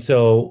 And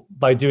so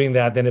by doing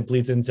that, then it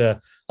bleeds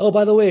into, oh,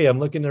 by the way, I'm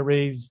looking to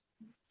raise,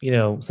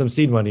 some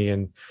seed money,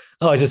 and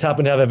I just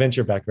happen to have a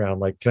venture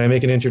background. Like, can I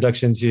make an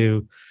introduction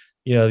to,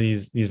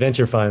 these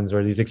venture funds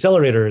or these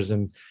accelerators?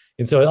 And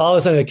so all of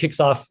a sudden it kicks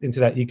off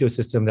into that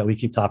ecosystem that we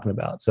keep talking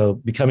about. So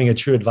becoming a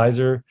true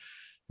advisor,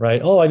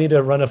 right? Oh, I need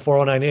to run a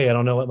 409A. I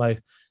don't know what my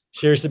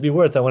shares should be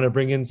worth. I want to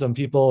bring in some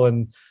people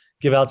and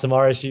give out some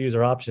RSUs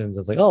or options.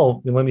 It's like,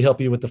 oh, let me help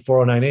you with the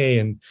 409A.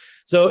 And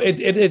so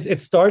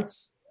it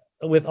starts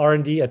with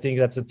R&D. I think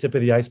that's the tip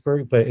of the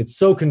iceberg, but it's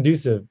so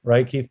conducive,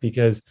 right, Keith?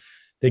 Because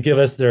they give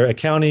us their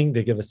accounting,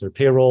 they give us their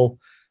payroll,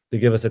 they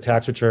give us a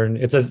tax return.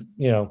 It's a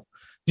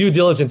due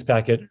diligence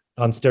packet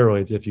on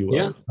steroids, if you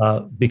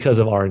will, because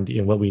of R&D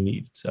and what we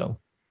need. So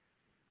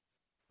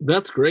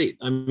that's great.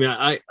 I mean,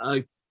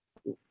 I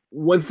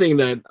one thing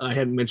that I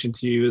hadn't mentioned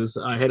to you is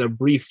I had a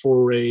brief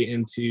foray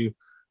into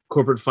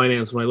corporate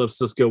finance when I left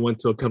Cisco. Went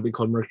to a company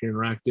called Mercury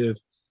Interactive,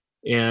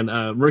 and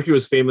Mercury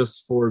was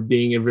famous for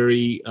being a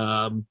very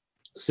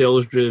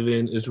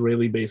sales-driven,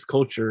 Israeli-based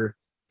culture,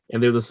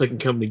 and they're the second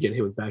company to get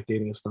hit with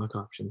backdating of stock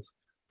options.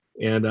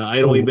 And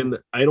I'd only been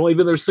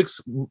there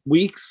 6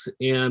 weeks,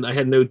 and I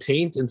had no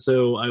taint, and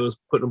so I was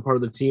put on part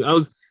of the team.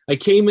 I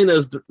came in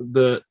as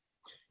the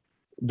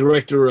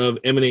director of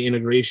M&A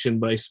integration,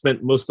 but I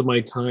spent most of my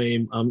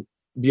time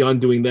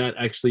beyond doing that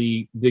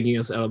actually digging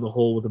us out of the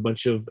hole with a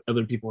bunch of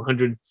other people,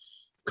 100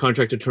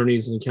 contract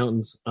attorneys and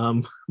accountants.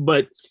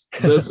 But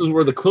this is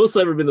where the closest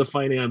I've ever been to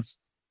finance,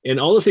 and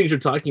all the things you're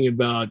talking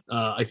about,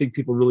 I think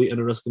people really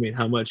underestimate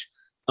how much.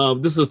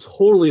 This is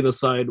totally an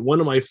aside. One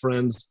of my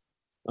friends,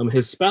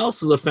 his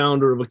spouse is a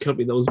founder of a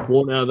company that was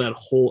born out of that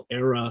whole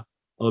era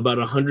of about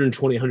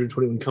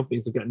 121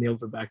 companies that got nailed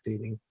for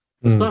backdating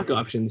stock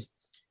options.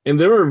 And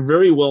there are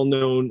very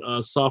well-known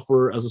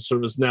software as a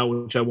service now,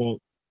 which I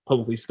won't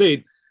publicly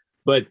state,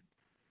 but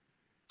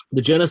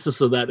the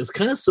genesis of that is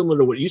kind of similar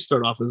to what you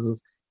start off as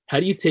is how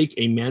do you take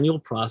a manual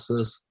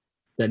process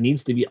that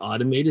needs to be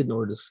automated in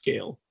order to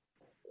scale?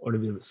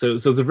 So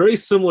it's a very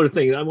similar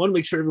thing. I want to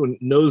make sure everyone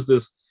knows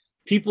this.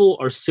 People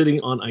are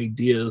sitting on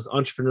ideas.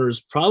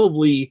 Entrepreneurs,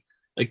 probably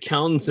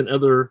accountants and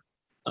other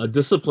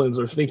disciplines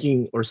are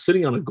thinking or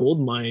sitting on a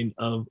gold mine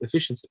of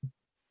efficiency.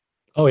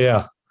 Oh,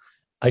 yeah.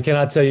 I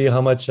cannot tell you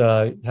how much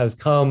has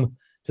come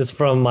just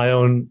from my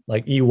own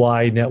like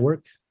EY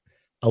network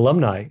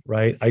alumni,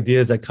 right?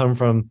 Ideas that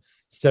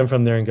stem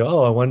from there and go,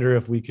 oh, I wonder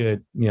if we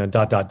could,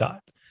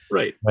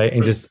 Right.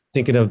 And just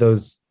thinking of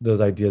those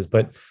ideas.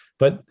 But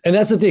and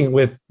that's the thing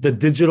with the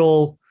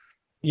digital,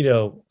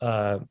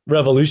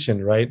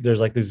 revolution, right? There's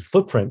like these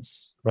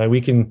footprints, right?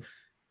 We can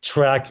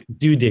track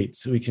due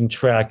dates. We can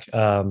track,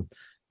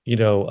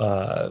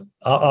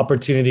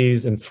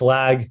 opportunities and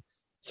flag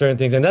certain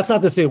things. And that's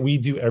not to say we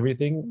do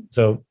everything.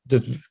 So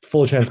just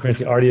full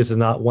transparency, Ardius is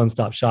not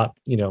one-stop shop,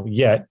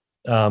 yet.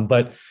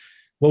 But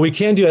what we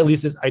can do at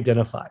least is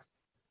identify,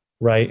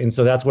 right? And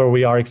so that's where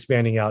we are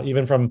expanding out,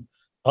 even from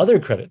other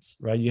credits,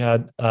 right?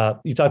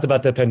 You talked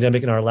about the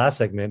pandemic in our last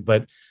segment,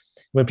 but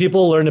when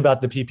people learned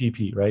about the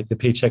PPP, right, the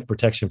Paycheck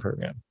Protection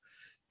Program,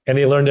 and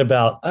they learned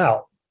about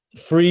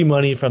free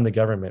money from the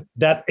government,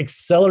 that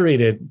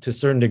accelerated to a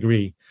certain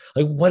degree.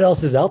 Like, what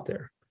else is out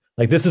there?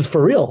 Like, this is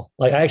for real.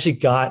 Like, I actually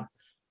got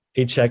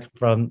a check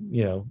from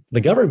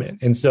the government,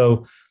 and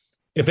so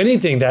if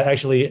anything, that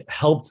actually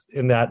helped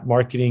in that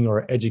marketing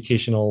or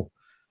educational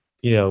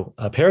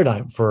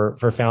paradigm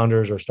for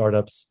founders or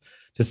startups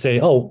to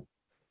say, oh,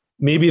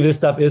 maybe this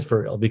stuff is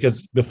for real.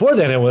 Because before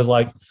then, it was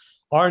like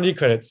R&D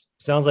credits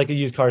sounds like a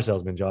used car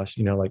salesman, Josh.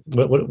 Like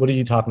what are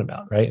you talking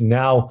about, right? And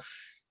now,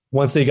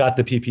 once they got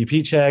the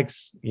PPP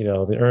checks,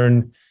 the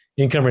earned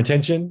income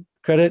retention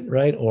credit,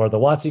 right, or the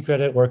WOTC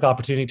credit, work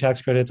opportunity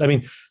tax credits. I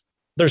mean,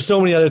 there's so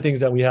many other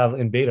things that we have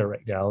in beta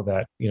right now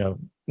that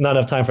not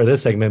enough time for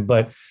this segment,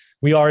 but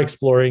we are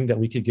exploring that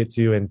we could get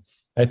to. And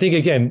I think,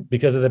 again,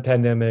 because of the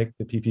pandemic,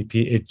 the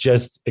PPP, it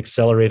just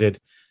accelerated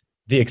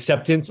the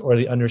acceptance or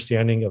the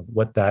understanding of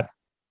what that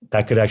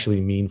could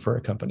actually mean for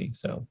a company.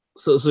 So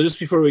just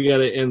before we got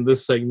to end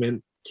this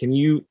segment, can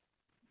you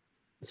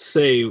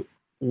say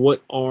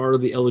what are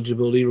the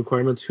eligibility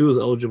requirements? Who is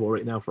eligible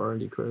right now for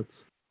R&D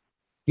credits?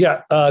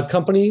 Yeah,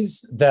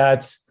 companies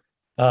that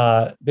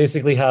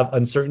basically have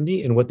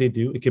uncertainty in what they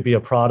do. It could be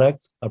a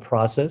product, a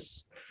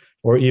process,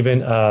 or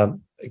even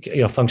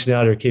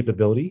functionality or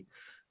capability.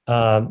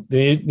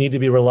 They need to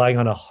be relying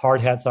on a hard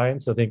hat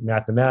science. So think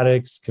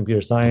mathematics,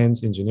 computer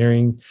science,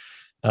 engineering.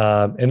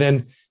 And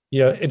then,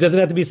 it doesn't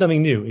have to be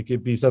something new. It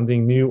could be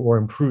something new or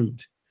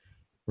improved,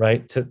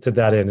 right, to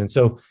that end. And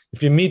so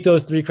if you meet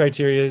those three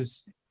criteria,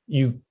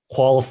 you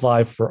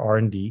qualify for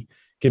R&D.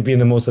 It could be in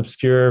the most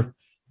obscure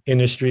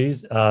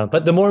industries.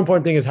 But the more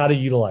important thing is how to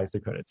utilize the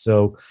credit.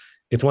 So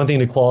it's one thing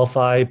to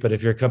qualify, but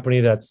if you're a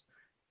company that's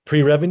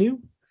pre-revenue,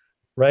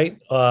 right,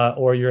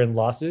 or you're in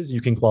losses,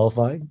 you can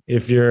qualify.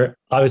 If you're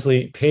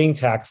obviously paying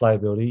tax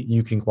liability,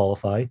 you can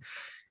qualify.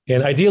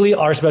 And ideally,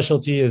 our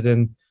specialty is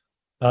in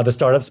the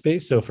startup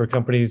space. So for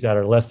companies that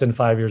are less than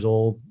 5 years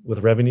old with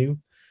revenue,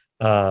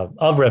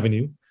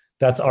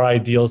 that's our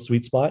ideal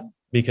sweet spot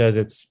because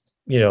it's,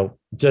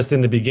 just in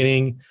the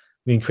beginning,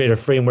 we can create a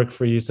framework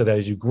for you so that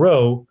as you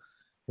grow,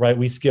 right,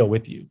 we scale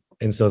with you.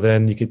 And so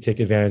then you could take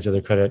advantage of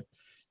the credit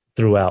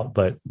throughout.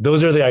 But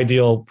those are the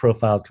ideal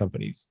profiled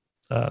companies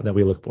that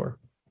we look for.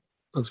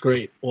 That's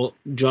great. Well,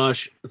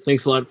 Josh,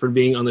 thanks a lot for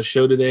being on the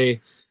show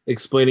today,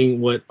 explaining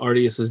what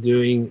Ardius is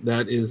doing.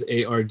 That is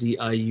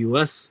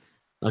Ardius.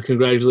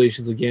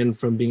 Congratulations again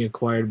from being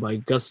acquired by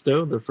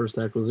Gusto, their first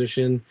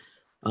acquisition.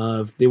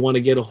 If they want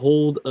to get a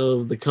hold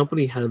of the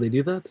company, how do they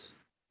do that?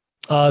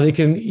 They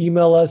can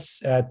email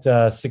us at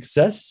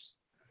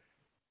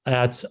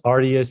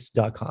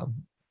success@ardius.com.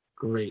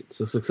 Great.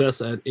 So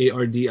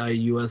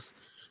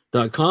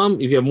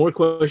success@ardius.com. If you have more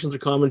questions or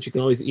comments, you can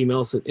always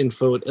email us at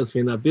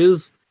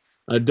info@svn.biz.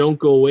 Don't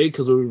go away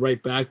because we'll be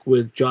right back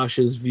with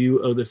Josh's view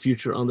of the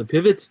future on the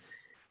pivot.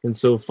 And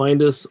so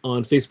find us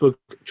on Facebook,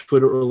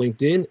 Twitter, or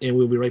LinkedIn, and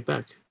we'll be right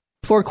back.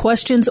 For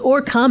questions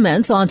or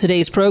comments on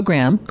today's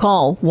program,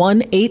 call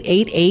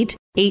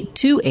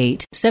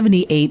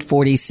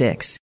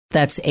 1-888-828-7846.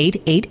 That's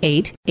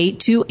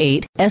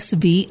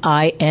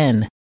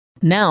 888-828-SVIN.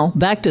 Now,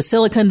 back to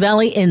Silicon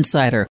Valley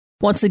Insider.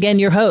 Once again,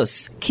 your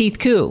hosts, Keith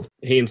Koo.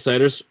 Hey,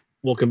 Insiders.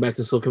 Welcome back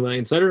to Silicon Valley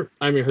Insider.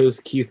 I'm your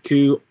host, Keith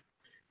Koo.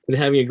 Been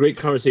having a great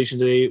conversation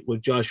today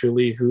with Joshua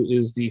Lee, who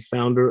is the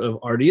founder of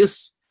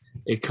Ardius,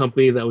 a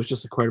company that was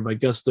just acquired by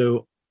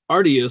Gusto.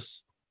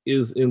 Ardius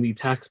is in the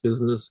tax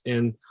business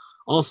and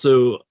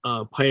also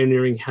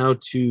pioneering how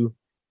to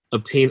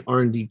obtain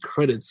R&D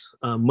credits,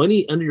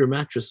 money under your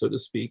mattress, so to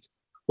speak.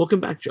 Welcome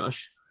back,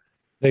 Josh.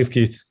 Thanks,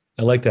 Keith.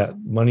 I like that.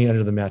 Money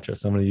under the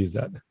mattress. I'm going to use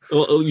that.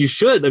 Well, you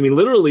should. I mean,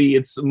 literally,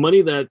 it's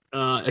money that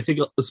I think,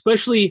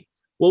 especially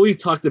what we've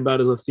talked about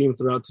as a theme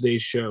throughout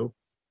today's show,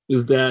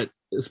 is that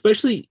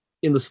especially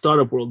in the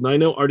startup world, and I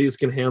know Ardius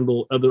can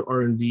handle other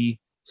R&D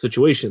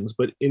situations,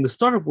 but in the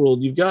startup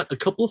world, you've got a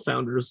couple of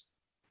founders,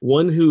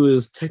 one who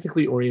is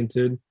technically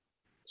oriented,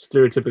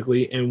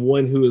 stereotypically, and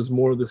one who is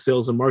more of the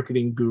sales and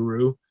marketing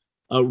guru.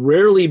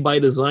 Rarely by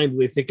design do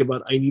they think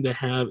about, I need to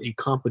have a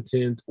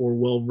competent or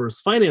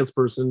well-versed finance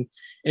person.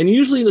 And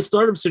usually in a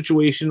startup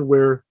situation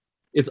where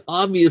it's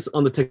obvious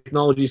on the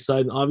technology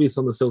side and obvious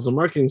on the sales and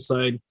marketing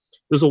side,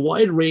 there's a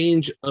wide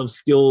range of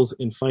skills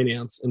in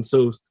finance. And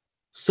so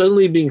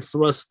suddenly being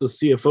thrust the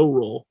CFO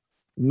role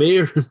may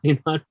or may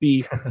not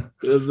be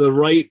the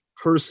right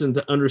person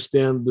to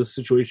understand the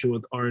situation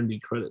with R&D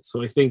credits.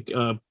 So I think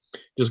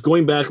just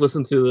going back,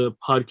 listen to the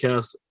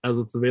podcast as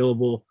it's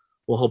available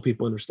will help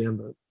people understand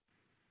that.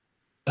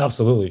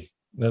 Absolutely.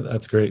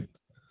 That's great.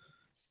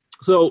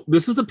 So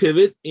this is the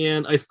pivot,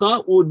 and I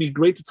thought what would be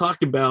great to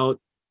talk about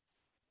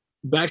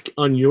back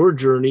on your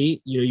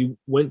journey. You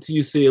went to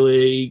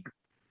UCLA,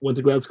 went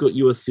to grad school at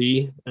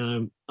USC.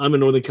 I'm in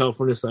Northern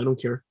California, so I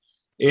don't care.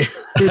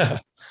 And,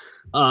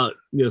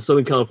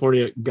 Southern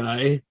California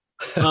guy.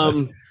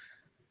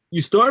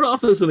 You start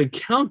off as an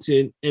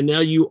accountant, and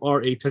now you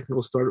are a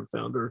technical startup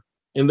founder,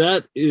 and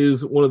that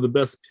is one of the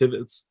best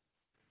pivots.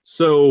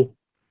 So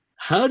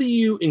how do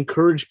you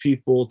encourage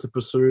people to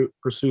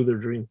pursue their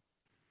dream?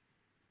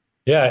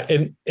 Yeah,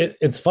 and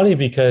it's funny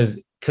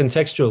because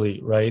contextually,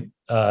 right,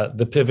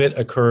 the pivot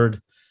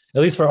occurred,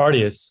 at least for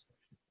Ardius,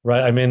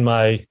 right? I'm in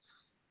my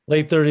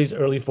late 30s,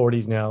 early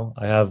 40s now.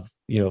 I have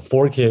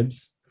 4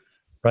 kids,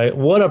 right?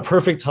 What a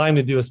perfect time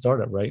to do a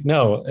startup, right?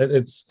 No,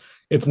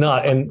 it's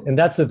not, and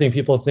that's the thing.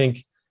 People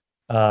think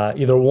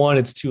either one,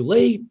 it's too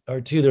late, or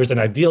two, there's an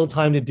ideal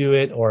time to do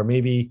it, or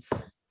maybe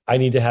I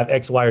need to have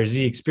X, Y, or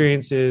Z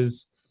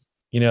experiences.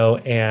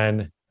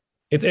 And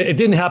it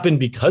didn't happen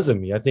because of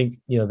me. I think,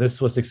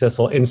 this was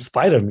successful in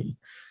spite of me,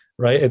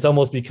 right? It's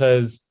almost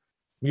because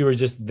we were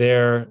just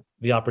there,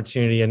 the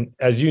opportunity. And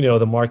as you know,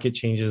 the market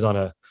changes on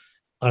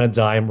a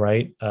dime,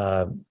 right?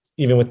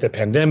 Even with the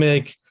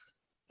pandemic,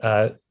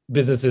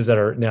 businesses that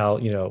are now,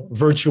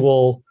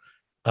 virtual.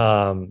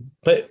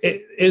 But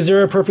is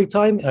there a perfect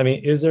time? I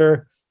mean, is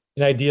there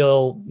an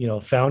ideal,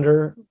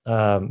 founder?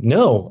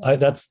 No,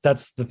 that's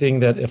the thing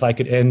that if I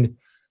could end,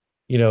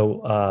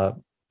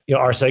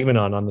 our segment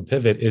on the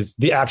pivot is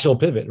the actual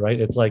pivot, right?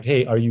 It's like,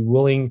 hey, are you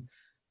willing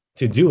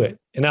to do it?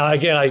 And now,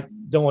 again, I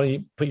don't want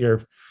to put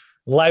your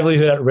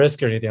livelihood at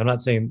risk or anything. I'm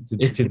not saying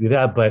to do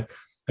that, but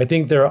I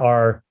think there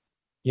are,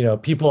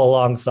 people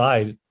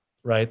alongside,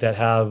 right, that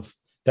have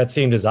that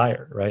same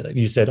desire, right? Like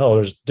you said, oh,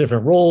 there's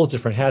different roles,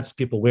 different hats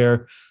people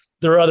wear.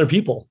 There are other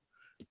people,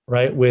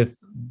 right, with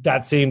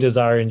that same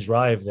desire and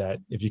drive that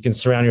if you can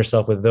surround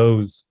yourself with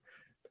those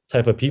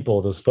type of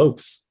people, those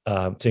folks,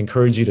 to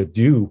encourage you to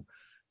do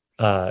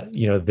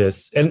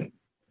this and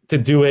to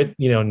do it,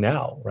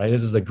 now, right?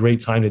 This is a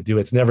great time to do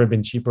it. It's never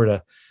been cheaper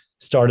to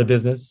start a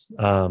business.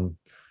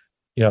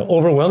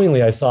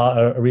 Overwhelmingly, I saw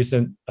a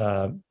recent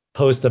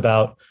post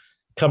about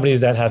companies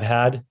that have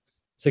had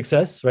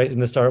success, right? In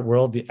the startup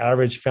world, the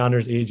average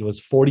founder's age was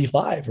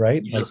 45,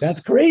 right? Yes. Like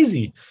that's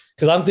crazy.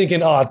 Cause I'm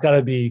thinking, oh, it's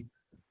gotta be,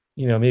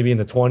 maybe in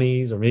the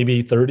 20s or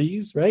maybe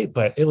 30s, right?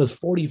 But it was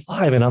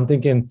 45. And I'm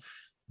thinking,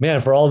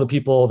 man, for all the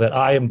people that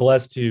I am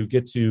blessed to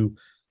get to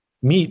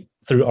meet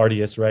through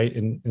Ardius, right?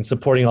 And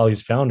supporting all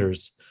these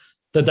founders,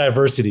 the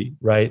diversity,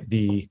 right?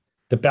 The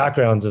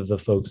backgrounds of the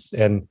folks.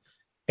 And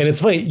it's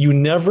funny, you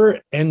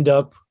never end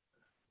up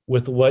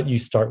with what you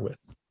start with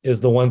is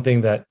the one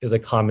thing that is a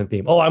common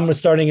theme. Oh, I'm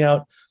starting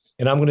out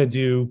and I'm going to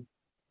do,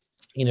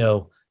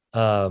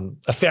 a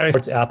fantasy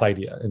sports app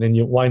idea. And then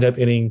you wind up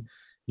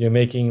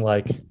making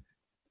like,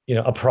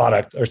 a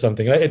product or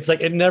something. It's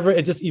like,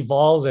 it just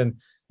evolves and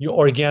you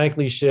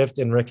organically shift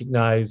and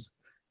recognize,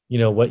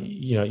 what,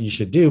 you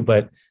should do.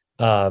 But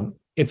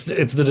it's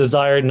the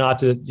desire not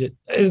to,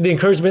 the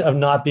encouragement of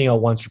not being a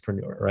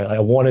one-entrepreneur, right? I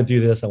want to do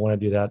this. I want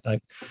to do that.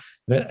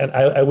 And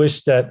I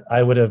wish that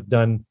I would have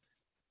done,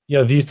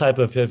 these type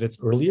of pivots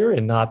earlier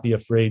and not be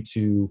afraid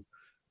to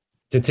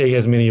take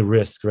as many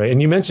risks, right?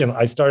 And you mentioned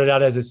I started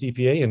out as a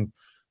CPA, and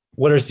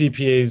what are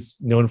CPAs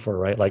known for,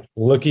 right? Like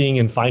looking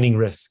and finding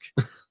risk,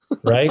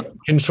 right?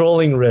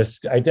 Controlling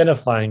risk,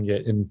 identifying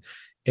it,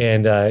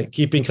 and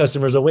keeping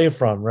customers away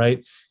from,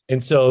 right?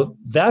 And so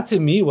that to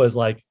me was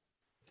like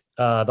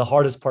the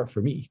hardest part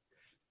for me,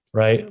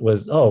 right?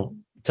 Was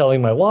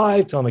telling my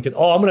wife, telling my kids,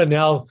 I'm going to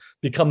now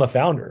become a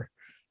founder,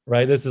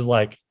 right? This is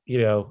like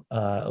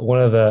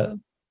one of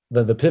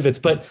the pivots,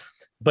 but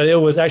it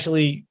was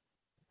actually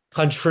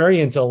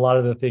contrarian to a lot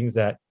of the things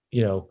that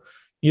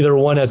either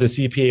one as a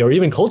CPA or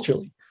even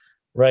culturally,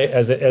 right?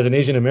 As an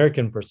Asian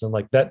American person,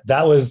 like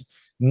that was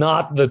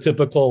not the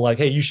typical like,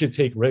 hey, you should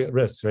take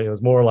risks, right? It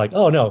was more like,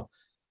 oh no,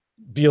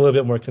 be a little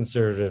bit more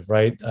conservative,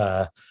 right?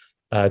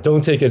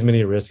 Don't take as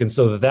many risks. And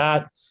so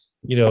that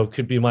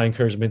could be my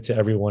encouragement to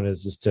everyone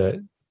is just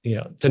to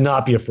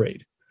not be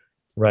afraid,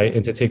 right?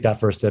 And to take that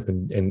first step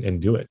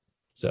and do it.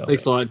 So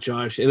thanks a lot,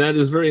 Josh. And that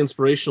is very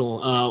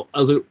inspirational.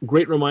 As a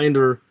great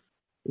reminder,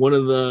 one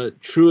of the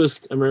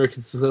truest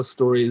American success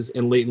stories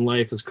in late in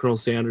life is Colonel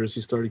Sanders,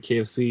 who started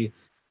KFC.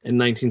 in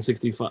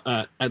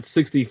 1965 at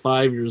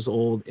 65 years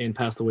old and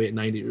passed away at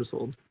 90 years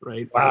old.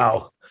 Right.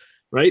 Wow.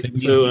 Right.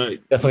 So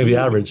definitely the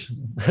average.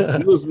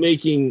 He was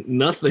making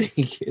nothing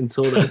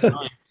until that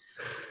time.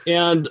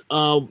 And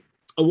I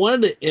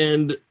wanted to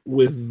end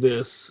with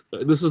this.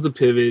 This is the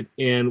pivot.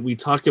 And we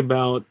talk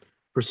about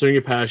pursuing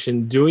your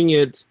passion, doing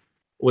it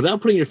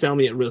without putting your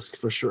family at risk,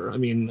 for sure. I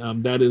mean,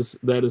 that is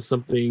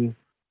something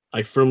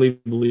I firmly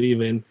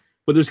believe in.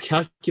 But there's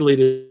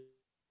calculated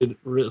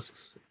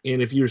risks.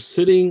 And if you're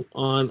sitting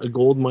on a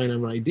gold mine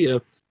of an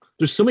idea,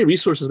 there's so many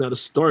resources now to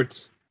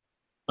start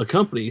a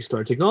company,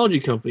 start a technology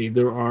company.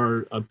 There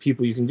are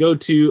people you can go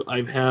to.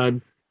 I've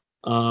had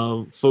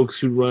folks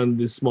who run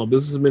the Small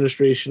Business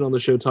Administration on the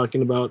show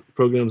talking about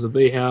programs that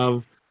they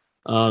have,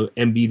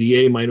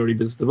 MBDA, Minority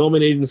Business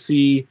Development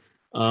Agency,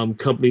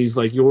 companies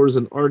like yours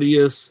and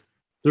Ardius.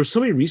 There's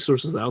so many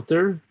resources out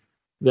there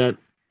that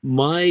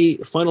my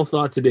final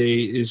thought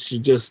today is to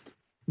just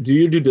do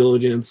your due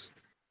diligence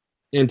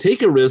and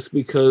take a risk,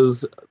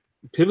 because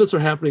pivots are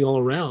happening all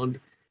around.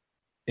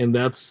 And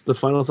that's the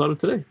final thought of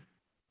today.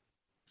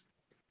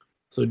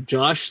 So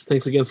Josh,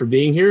 thanks again for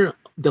being here.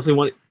 Definitely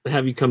want to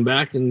have you come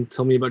back and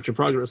tell me about your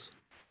progress.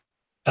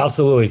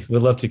 Absolutely.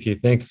 We'd love to,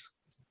 Keith. Thanks.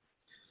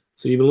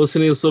 So you've been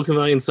listening to Silicon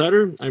Valley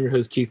Insider. I'm your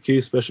host, Keith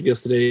Koo. Special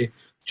guest today,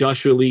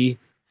 Joshua Lee,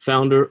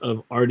 founder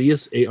of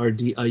Ardius,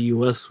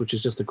 Ardius, which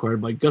is just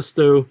acquired by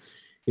Gusto. If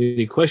you have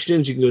any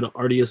questions, you can go to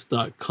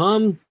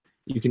ardius.com.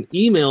 You can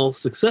email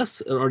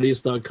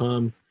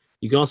success@ardius.com.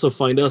 You can also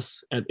find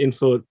us at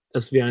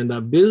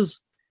info@svin.biz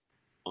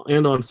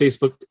and on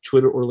Facebook,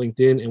 Twitter, or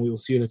LinkedIn, and we will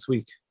see you next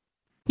week.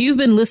 You've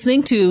been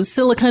listening to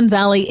Silicon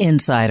Valley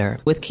Insider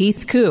with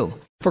Keith Koo.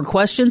 For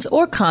questions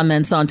or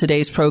comments on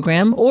today's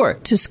program, or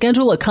to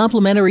schedule a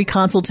complimentary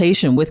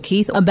consultation with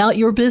Keith about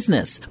your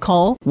business,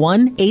 call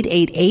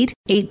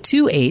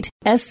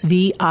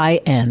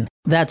 1-888-828-SVIN.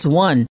 That's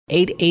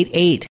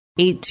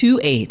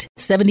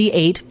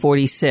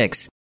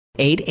 1-888-828-7846.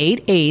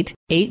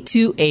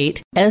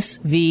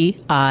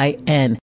 888-828-SVIN.